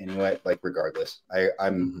anyway, like regardless.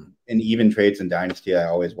 I'm in even trades in Dynasty, I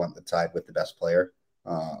always want the side with the best player.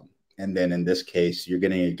 And then in this case, you're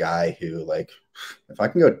getting a guy who, like,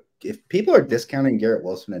 if people are discounting Garrett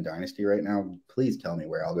Wilson in Dynasty right now, please tell me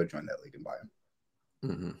where. I'll go join that league and buy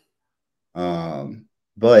him.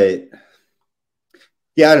 But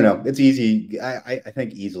yeah, I don't know. It's easy. I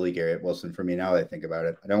think easily Garrett Wilson for me now that I think about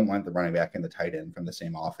it. I don't want the running back and the tight end from the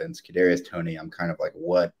same offense. Kadarius Toney, I'm kind of like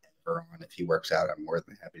whatever on. If he works out, I'm more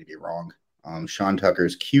than happy to be wrong. Sean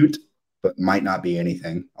Tucker's cute, but might not be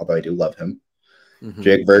anything, although I do love him.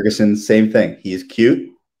 Jake Ferguson, same thing. He's cute,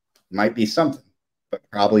 might be something, but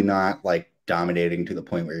probably not like dominating to the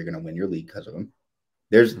point where you're going to win your league because of him.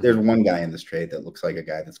 There's one guy in this trade that looks like a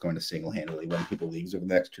guy that's going to single-handedly win people leagues over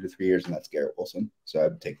the next 2 to 3 years, and that's Garrett Wilson. So I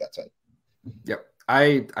would take that side. Yep.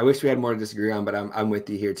 I wish we had more to disagree on, but I'm with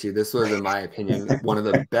you here too. This was, in my opinion, one of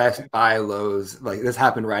the best buy lows. Like this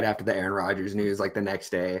happened right after the Aaron Rodgers news, like the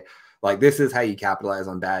next day. Like this is how you capitalize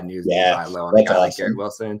on bad news. Yeah, buy low on a guy like Garrett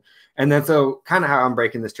Wilson. And then so kind of how I'm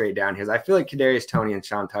breaking this trade down here is I feel like Kadarius Toney and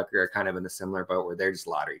Sean Tucker are kind of in a similar boat where they're just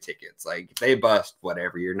lottery tickets. Like if they bust,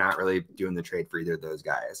 whatever, you're not really doing the trade for either of those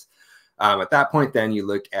guys. At that point, then you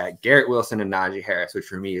look at Garrett Wilson and Najee Harris, which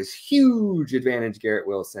for me is huge advantage Garrett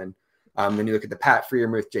Wilson. Then you look at the Pat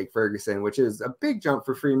Freiermuth, Jake Ferguson, which is a big jump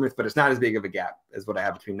for Freiermuth, but it's not as big of a gap as what I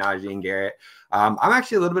have between Najee and Garrett. I'm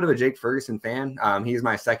actually a little bit of a Jake Ferguson fan. He's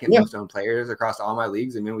my second most owned players across all my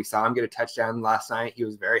leagues. I mean, we saw him get a touchdown last night. He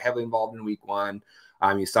was very heavily involved in week 1.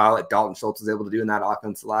 You saw what Dalton Schultz was able to do in that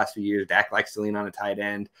offense the last few years. Dak likes to lean on a tight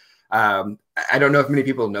end. I don't know if many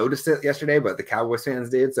people noticed it yesterday, but the Cowboys fans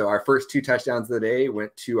did. So our first 2 touchdowns of the day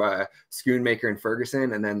went to Schoonmaker and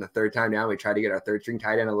Ferguson. And then the third time down, we tried to get our third string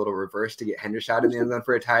tight end a little reverse to get Hendershot in the end zone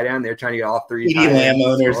for a tight end. They're trying to get all 3 tight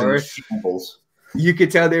ends. And shambles. You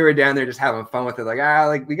could tell they were down there just having fun with it.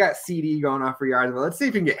 Like we got CD going off for yards, but let's see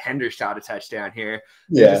if we can get Hendershot a touchdown here.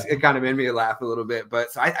 Yeah. It kind of made me laugh a little bit.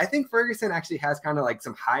 But so I think Ferguson actually has kind of like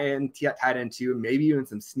some high-end tight end too, maybe even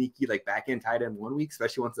some sneaky like back-end tight end 1 week,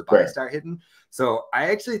 especially once the buys start hitting. So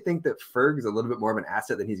I actually think that Ferg is a little bit more of an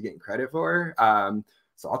asset than he's getting credit for.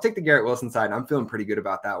 So I'll take the Garrett Wilson side. I'm feeling pretty good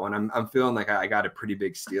about that one. I'm feeling like I got a pretty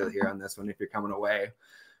big steal here on this one if you're coming away.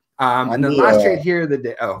 And the last trade here of the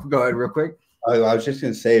day. Oh, go ahead real quick. I was just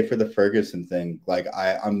going to say for the Ferguson thing, like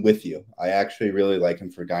I'm with you. I actually really like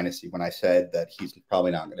him for Dynasty. When I said that he's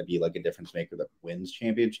probably not going to be like a difference maker that wins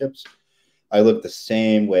championships, I look the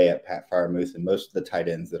same way at Pat Freiermuth and most of the tight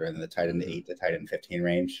ends that are in the tight end 8 to tight end 15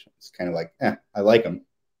 range. It's kind of like, I like him.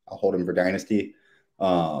 I'll hold him for Dynasty.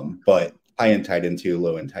 But high end tight end 2,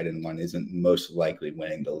 low end tight end 1 isn't most likely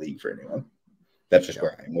winning the league for anyone. That's just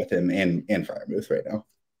where I am with him and Freiermuth right now.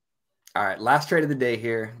 All right, last trade of the day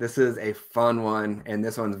here. This is a fun one, and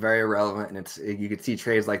this one's very relevant. And you could see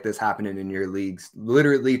trades like this happening in your leagues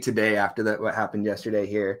literally today after that what happened yesterday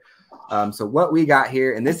here. So what we got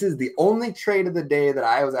here, and this is the only trade of the day that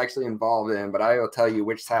I was actually involved in, but I will tell you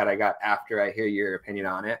which side I got after I hear your opinion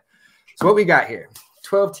on it. So what we got here,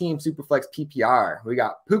 12-team Superflex PPR. We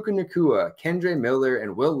got Puka Nacua, Kendre Miller,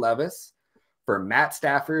 and Will Levis for Matt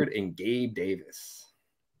Stafford and Gabe Davis.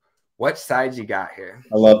 What sides you got here?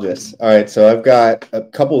 I love this. All right, so I've got a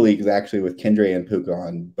couple leagues actually with Kendre and Puka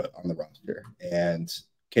on the roster. And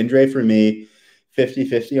Kendre for me,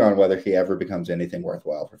 50-50 on whether he ever becomes anything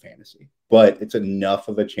worthwhile for fantasy. But it's enough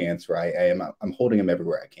of a chance where I'm holding him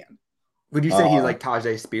everywhere I can. Would you say he's like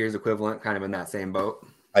Tajay Spears equivalent, kind of in that same boat?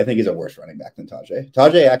 I think he's a worse running back than Tajay.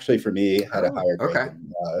 Tajay actually for me had a higher grade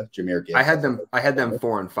than Jahmyr Gibbs. I had them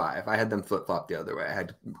 4 and 5. I had them flip flop the other way. I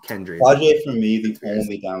had Kendre. Tajay for me, the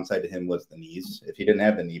only downside to him was the knees. If he didn't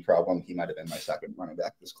have the knee problem, he might have been my second running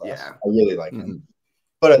back this class. Yeah. I really like him,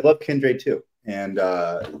 but I love Kendre too. And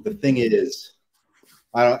the thing is,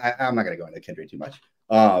 I'm not going to go into Kendre too much.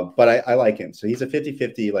 But I like him. So he's a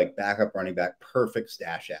 50-50 like backup running back, perfect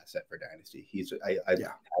stash asset for Dynasty. I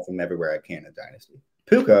have him everywhere I can in Dynasty.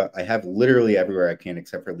 Puka, I have literally everywhere I can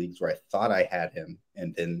except for leagues where I thought I had him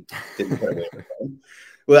and then didn't put away with him.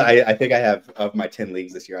 Well, I think I have, of my 10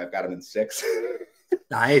 leagues this year, I've got him in 6.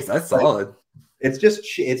 Nice. That's solid. It's just,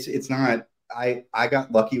 it's not, I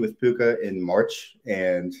got lucky with Puka in March,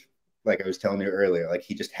 and like I was telling you earlier, like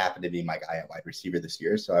he just happened to be my guy at wide receiver this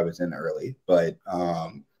year, so I was in early. But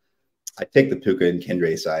I take the Puka and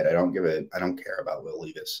Kendre side. I don't care about Will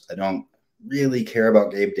Levis. I don't really care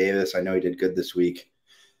about Gabe Davis. I know he did good this week.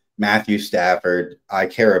 Matthew Stafford, I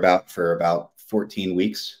care about for about 14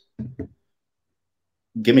 weeks.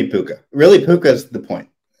 Give me Puka. Really, Puka's the point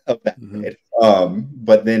of that trade.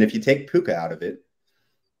 But then if you take Puka out of it,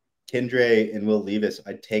 Kendre and Will Levis,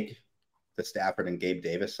 I'd take the Stafford and Gabe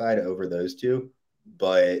Davis side over those two,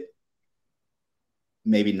 but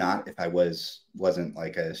maybe not if I wasn't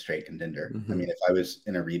like a straight contender. I mean, if I was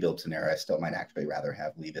in a rebuild scenario, I still might actually rather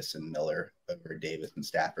have Levis and Miller over Davis and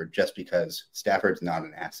Stafford, just because Stafford's not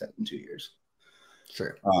an asset in 2 years.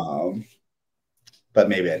 Sure. But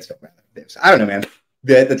maybe I'd still rather have Davis. I don't know, man.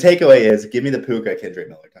 The takeaway is give me the Puka Kendrick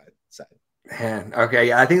Miller side. Man, okay,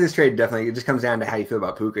 yeah, I think this trade definitely, it just comes down to how you feel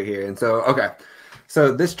about Puka here. And so, okay,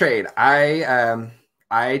 so this trade,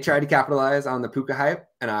 I tried to capitalize on the Puka hype,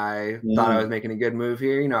 and I thought I was making a good move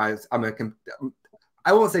here. You know,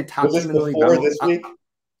 I won't say top 10 in the league. This week?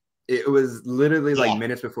 It was literally like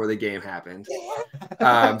minutes before the game happened.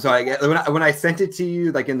 So when I sent it to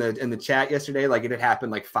you, like in the chat yesterday, like it had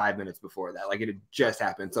happened like 5 minutes before that. Like it had just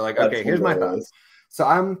happened. So like, okay, here's my thoughts. So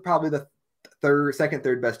I'm probably the second,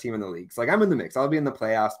 third best team in the league. So like I'm in the mix. I'll be in the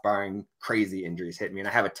playoffs barring crazy injuries hit me. And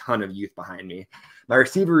I have a ton of youth behind me. My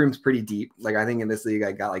receiver room's pretty deep. Like I think in this league,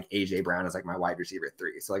 I got like AJ Brown as like my wide receiver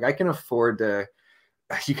 3. So like I can afford to,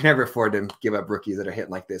 you can never afford to give up rookies that are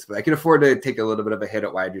hitting like this, but I can afford to take a little bit of a hit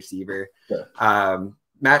at wide receiver. Sure.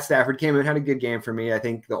 Matt Stafford came in, had a good game for me. I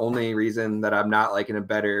think the only reason that I'm not like in a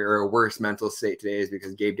better or a worse mental state today is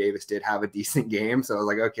because Gabe Davis did have a decent game. So I was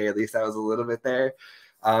like, okay, at least that was a little bit there.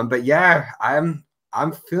 But yeah, I'm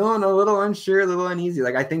feeling a little unsure, a little uneasy.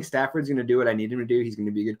 Like I think Stafford's going to do what I need him to do. He's going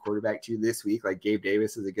to be a good quarterback too this week. Like Gabe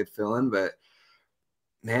Davis is a good fill-in, but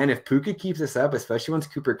man, if Puka keeps this up, especially once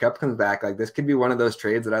Cooper Kupp comes back, like this could be one of those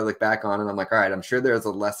trades that I look back on and I'm like, all right, I'm sure there's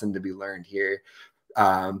a lesson to be learned here.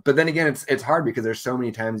 But then again, it's hard because there's so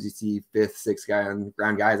many times you see 5th, 6th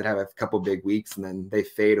round guys that have a couple big weeks and then they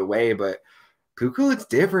fade away. But Puka looks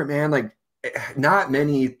different, man. Like not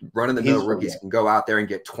many run-of-the-mill rookies can go out there and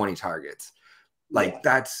get 20 targets. Like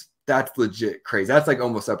that's legit crazy. That's like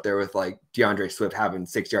almost up there with like DeAndre Swift having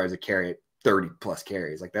 6 yards of carry, 30 plus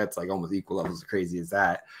carries. Like that's like almost equal levels of crazy as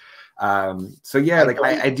that. So yeah, like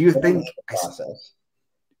I do think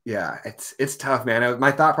yeah, it's tough, man.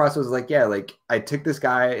 My thought process was like, yeah, like I took this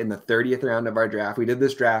guy in the 30th round of our draft. We did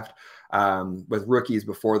this draft with rookies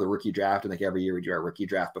before the rookie draft. And like every year we do our rookie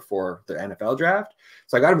draft before the NFL draft.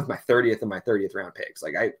 So I got him with my 30th and my 30th round picks.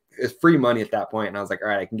 Like it's free money at that point. And I was like, all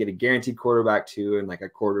right, I can get a guaranteed quarterback 2 and like a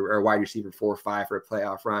quarter or a wide receiver 4 or 5 for a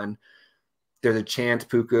playoff run. There's a chance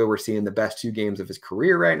Puka, we're seeing the best 2 games of his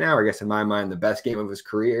career right now. Or I guess in my mind, the best game of his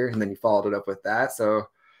career. And then he followed it up with that. So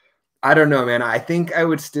I don't know, man. I think I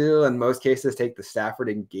would still, in most cases, take the Stafford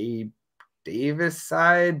and Gabe Davis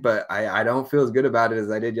side, but I don't feel as good about it as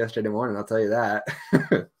I did yesterday morning. I'll tell you that.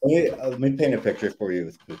 Let me paint a picture for you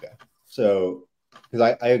with Puka. So,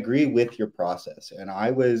 because I agree with your process, and I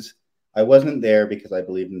wasn't there because I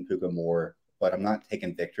believed in Puka more, but I'm not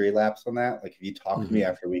taking victory laps on that. Like if you talk to me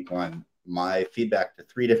after week 1, my feedback to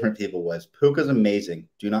 3 different people was Puka's amazing.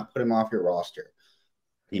 Do not put him off your roster.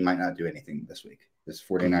 He might not do anything this week. This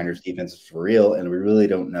 49ers defense is for real, and we really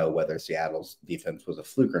don't know whether Seattle's defense was a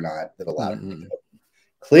fluke or not that allowed him to go.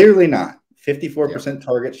 Clearly not. 54%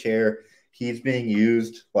 target share. He's being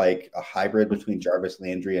used like a hybrid between Jarvis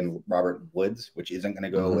Landry and Robert Woods, which isn't going to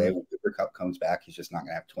go away when Cooper Kupp comes back. He's just not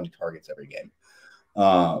going to have 20 targets every game.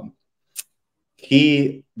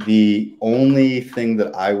 The only thing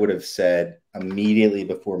that I would have said immediately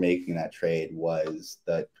before making that trade was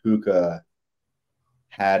that Puka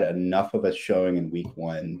had enough of a showing in week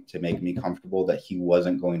 1 to make me comfortable that he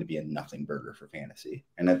wasn't going to be a nothing burger for fantasy.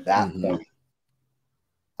 And at that point,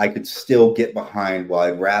 I could still get behind. Well,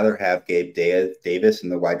 I'd rather have Gabe Davis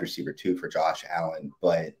and the wide receiver 2 for Josh Allen,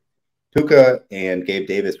 but Puka and Gabe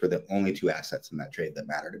Davis were the only 2 assets in that trade that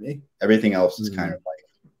matter to me. Everything else is kind of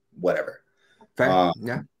like whatever.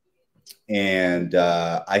 And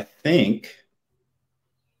I think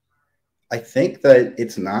that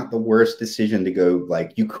it's not the worst decision to go,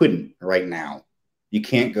 like, you couldn't right now. You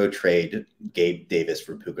can't go trade Gabe Davis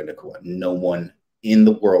for Puka Nacua. No one in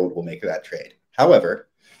the world will make that trade. However,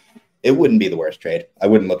 it wouldn't be the worst trade. I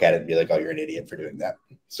wouldn't look at it and be like, oh, you're an idiot for doing that.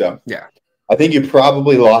 So I think you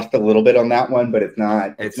probably lost a little bit on that one, but it's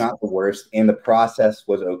not the worst. And the process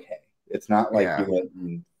was okay. It's not like you went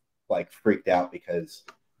and like freaked out because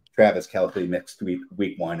Travis Kelce mixed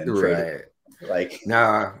week 1 and traded. Like,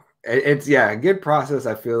 no, it's a good process,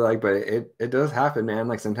 I feel like, but it does happen, man.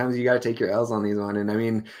 Like, sometimes you got to take your L's on these one. And I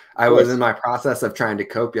mean, I was in my process of trying to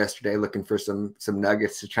cope yesterday, looking for some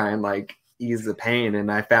nuggets to try and like ease the pain,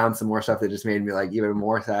 and I found some more stuff that just made me like even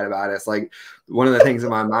more sad about it. It's like one of the things in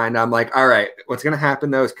my mind, I'm like, all right, what's going to happen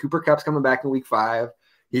though is Cooper Kupp's coming back in week 5.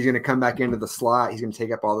 He's going to come back into the slot. He's going to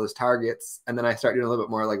take up all those targets. And then I start doing a little bit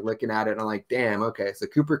more like looking at it, and I'm like, damn, okay, so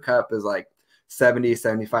Cooper Kupp is like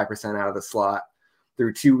 70-75% out of the slot.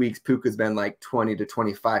 Through 2 weeks, Puka's been like 20 to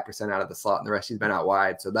 25% out of the slot, and the rest he's been out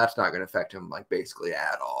wide. So that's not going to affect him like basically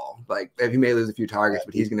at all. Like, if he may lose a few targets,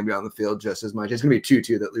 but he's going to be on the field just as much. It's going to be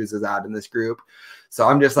Tutu that loses out in this group. So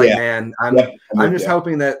I'm just like, man, I'm just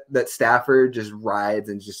hoping that Stafford just rides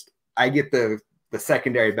and just I get the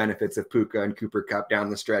secondary benefits of Puka and Cooper Kupp down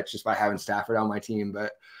the stretch just by having Stafford on my team.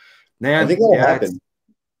 But man, I think that'll happen.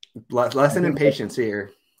 Lesson in patience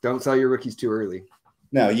here. Don't sell your rookies too early.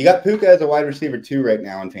 No, you got Puka as a wide receiver 2 right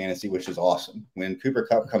now in fantasy, which is awesome. When Cooper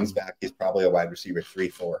Kupp comes back, he's probably a wide receiver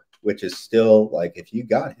 3-4, which is still like, if you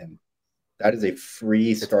got him, that is a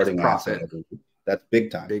free starting asset. That's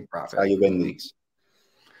big time. Big profit. That's how you win leagues.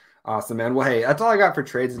 Awesome, man. Well, hey, that's all I got for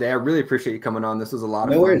trades today. I really appreciate you coming on. This was a lot of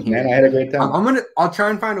fun. No worries, man. I had a great time. I'll try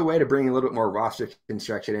and find a way to bring a little bit more roster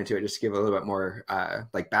construction into it, just to give a little bit more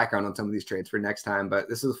like background on some of these trades for next time. But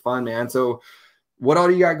this is fun, man. So what all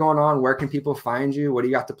do you got going on? Where can people find you? What do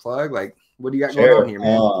you got to plug? Like, what do you got going on here,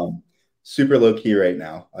 man? Super low key right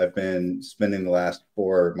now. I've been spending the last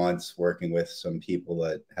 4 months working with some people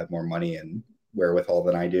that have more money and wherewithal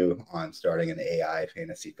than I do on starting an AI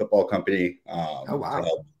fantasy football company. Oh, wow. To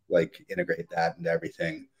help like integrate that into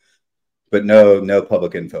everything. But no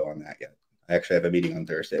public info on that yet. I actually have a meeting on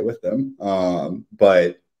Thursday with them.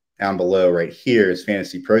 But down below right here is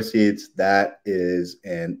Fantasy Proceeds. That is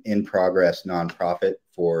an in-progress nonprofit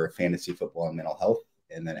for fantasy football and mental health,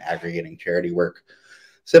 and then aggregating charity work.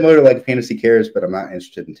 Similar to like Fantasy Cares, but I'm not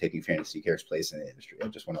interested in taking Fantasy Cares' place in the industry. I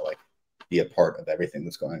just want to like be a part of everything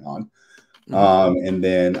that's going on. And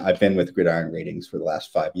then I've been with Gridiron Ratings for the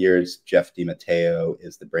last 5 years. Jeff DiMatteo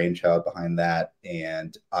is the brainchild behind that.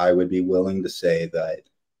 And I would be willing to say that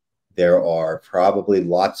there are probably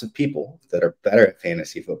lots of people that are better at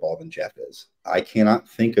fantasy football than Jeff is. I cannot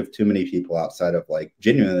think of too many people outside of like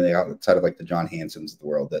genuinely outside of like the John Hansons of the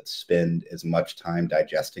world that spend as much time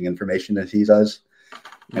digesting information as he does.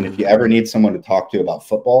 And if you ever need someone to talk to about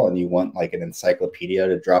football and you want like an encyclopedia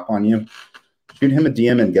to drop on you, shoot him a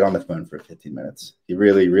DM and get on the phone for 15 minutes. He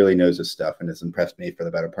really, really knows his stuff and has impressed me for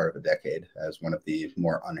the better part of a decade as one of the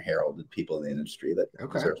more unheralded people in the industry that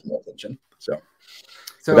deserves more attention.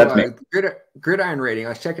 So that's me. Gridiron Rating, I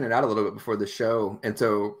was checking it out a little bit before the show. And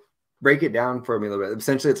so break it down for me a little bit.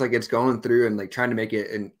 Essentially, it's like it's going through and like trying to make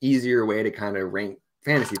it an easier way to kind of rank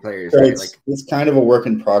fantasy players. Right? It's kind of a work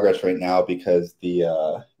in progress right now because we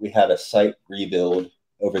had a site rebuild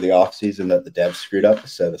over the off season that the devs screwed up.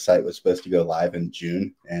 So the site was supposed to go live in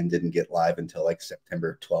June and didn't get live until like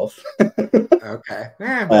September 12th. Okay.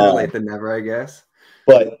 Better late than never, I guess.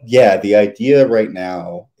 But yeah, the idea right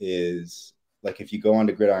now is like if you go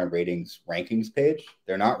onto Gridiron Ratings rankings page,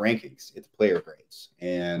 they're not rankings, it's player grades.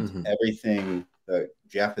 And everything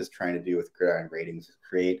Jeff is trying to do with Gridiron Ratings is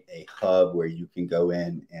create a hub where you can go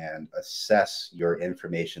in and assess your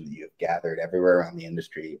information that you've gathered everywhere around the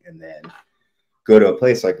industry, and then go to a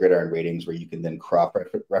place like Gridiron Ratings where you can then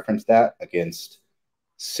cross-reference that against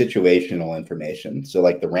situational information. So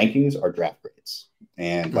like the rankings are draft grades.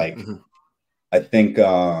 And like, I think,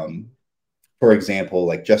 for example,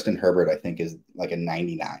 like Justin Herbert, I think is like a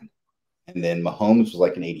 99. And then Mahomes was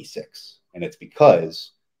like an 86. And it's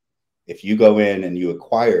because if you go in and you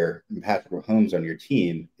acquire Patrick Mahomes on your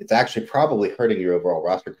team, it's actually probably hurting your overall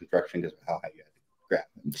roster construction because of how high you have to grab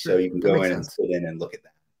them. So you can go in and sit in and look at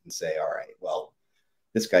that and say, all right, well,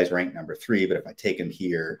 this guy's ranked number 3, but if I take him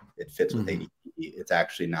here, it fits with ADP. It's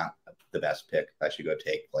actually not the best pick. I should go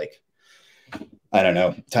take, like, I don't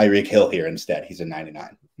know, Tyreek Hill here instead. He's a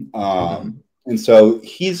 99. And so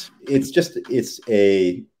it's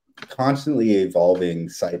a constantly evolving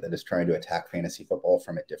site that is trying to attack fantasy football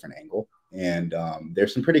from a different angle. And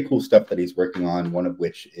there's some pretty cool stuff that he's working on, one of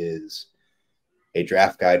which is a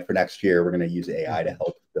draft guide for next year. We're going to use AI to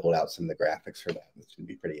help build out some of the graphics for that. It's going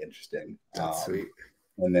to be pretty interesting. That's sweet.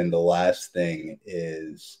 And then the last thing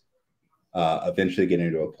is eventually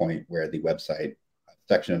getting to a point where the website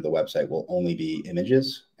section of the website will only be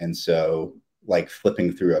images. And so like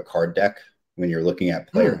flipping through a card deck when you're looking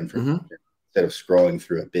at player information, instead of scrolling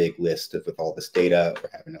through a big list with all this data or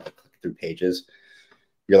having to like click through pages,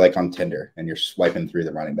 you're like on Tinder and you're swiping through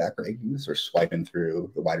the running back rankings or swiping through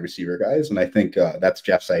the wide receiver guys. And I think that's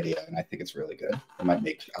Jeff's idea, and I think it's really good. It might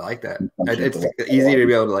make. I like that. It's easy to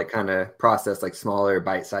be able to like kind of process like smaller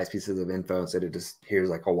bite-sized pieces of info instead of just here's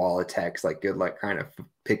like a wall of text. Like good luck trying to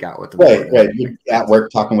pick out what the right. You're at work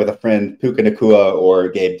talking with a friend, Puka Nacua or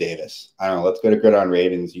Gabe Davis. I don't know. Let's go to Gridiron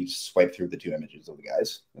Ratings. You just swipe through the 2 images of the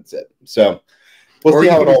guys. That's it. So. We'll or see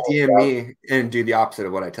how it all DM me and do the opposite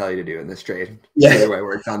of what I tell you to do in this trade. Yeah, either way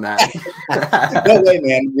works on that. No way,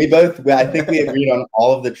 man. I think we agreed on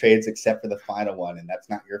all of the trades except for the final one, and that's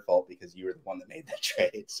not your fault because you were the one that made that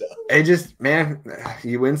trade. So it just, man,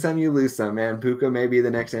 you win some, you lose some, man. Puka may be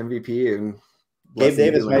the next MVP, and Gabe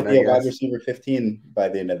Davis might be a wide receiver 15 by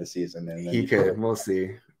the end of the season. And he could. We'll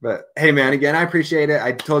see. But hey, man, again, I appreciate it.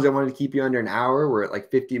 I told you I wanted to keep you under an hour. We're at like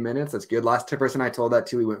 50 minutes. That's good. Last person I told that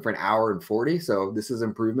to, we went for an hour and 40. So this is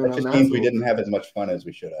improvement. That just means we didn't have as much fun as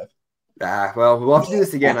we should have. Well, we'll have to do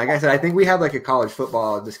this again. Like I said, I think we have like a college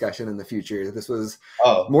football discussion in the future. This was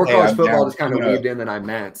more college football just kind of weaved in than I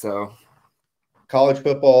meant. So college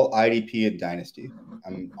football, IDP, and Dynasty. I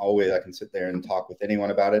can sit there and talk with anyone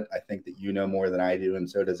about it. I think that you know more than I do, and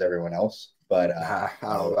so does everyone else. But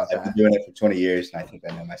I've been doing it for 20 years, and I think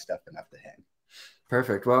I know my stuff enough to hang.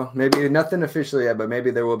 Perfect. Well, maybe nothing officially yet, but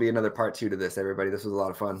maybe there will be another part 2 to this, everybody. This was a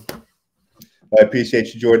lot of fun. I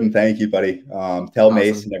appreciate you, Jordan. Thank you, buddy. Tell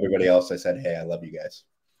Mace and everybody else I said, hey, I love you guys.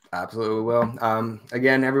 Absolutely will.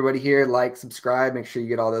 Again, everybody here, like, subscribe, make sure you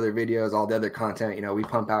get all the other videos, all the other content. You know, we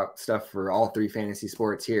pump out stuff for all 3 fantasy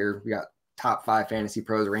sports here. We got top 5 fantasy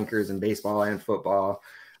pros rankers in baseball and football.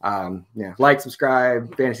 Like,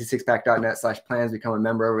 subscribe, fantasy6pack.net/plans, become a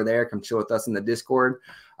member over there. Come chill with us in the Discord.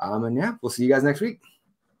 We'll see you guys next week.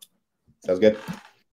 Sounds good.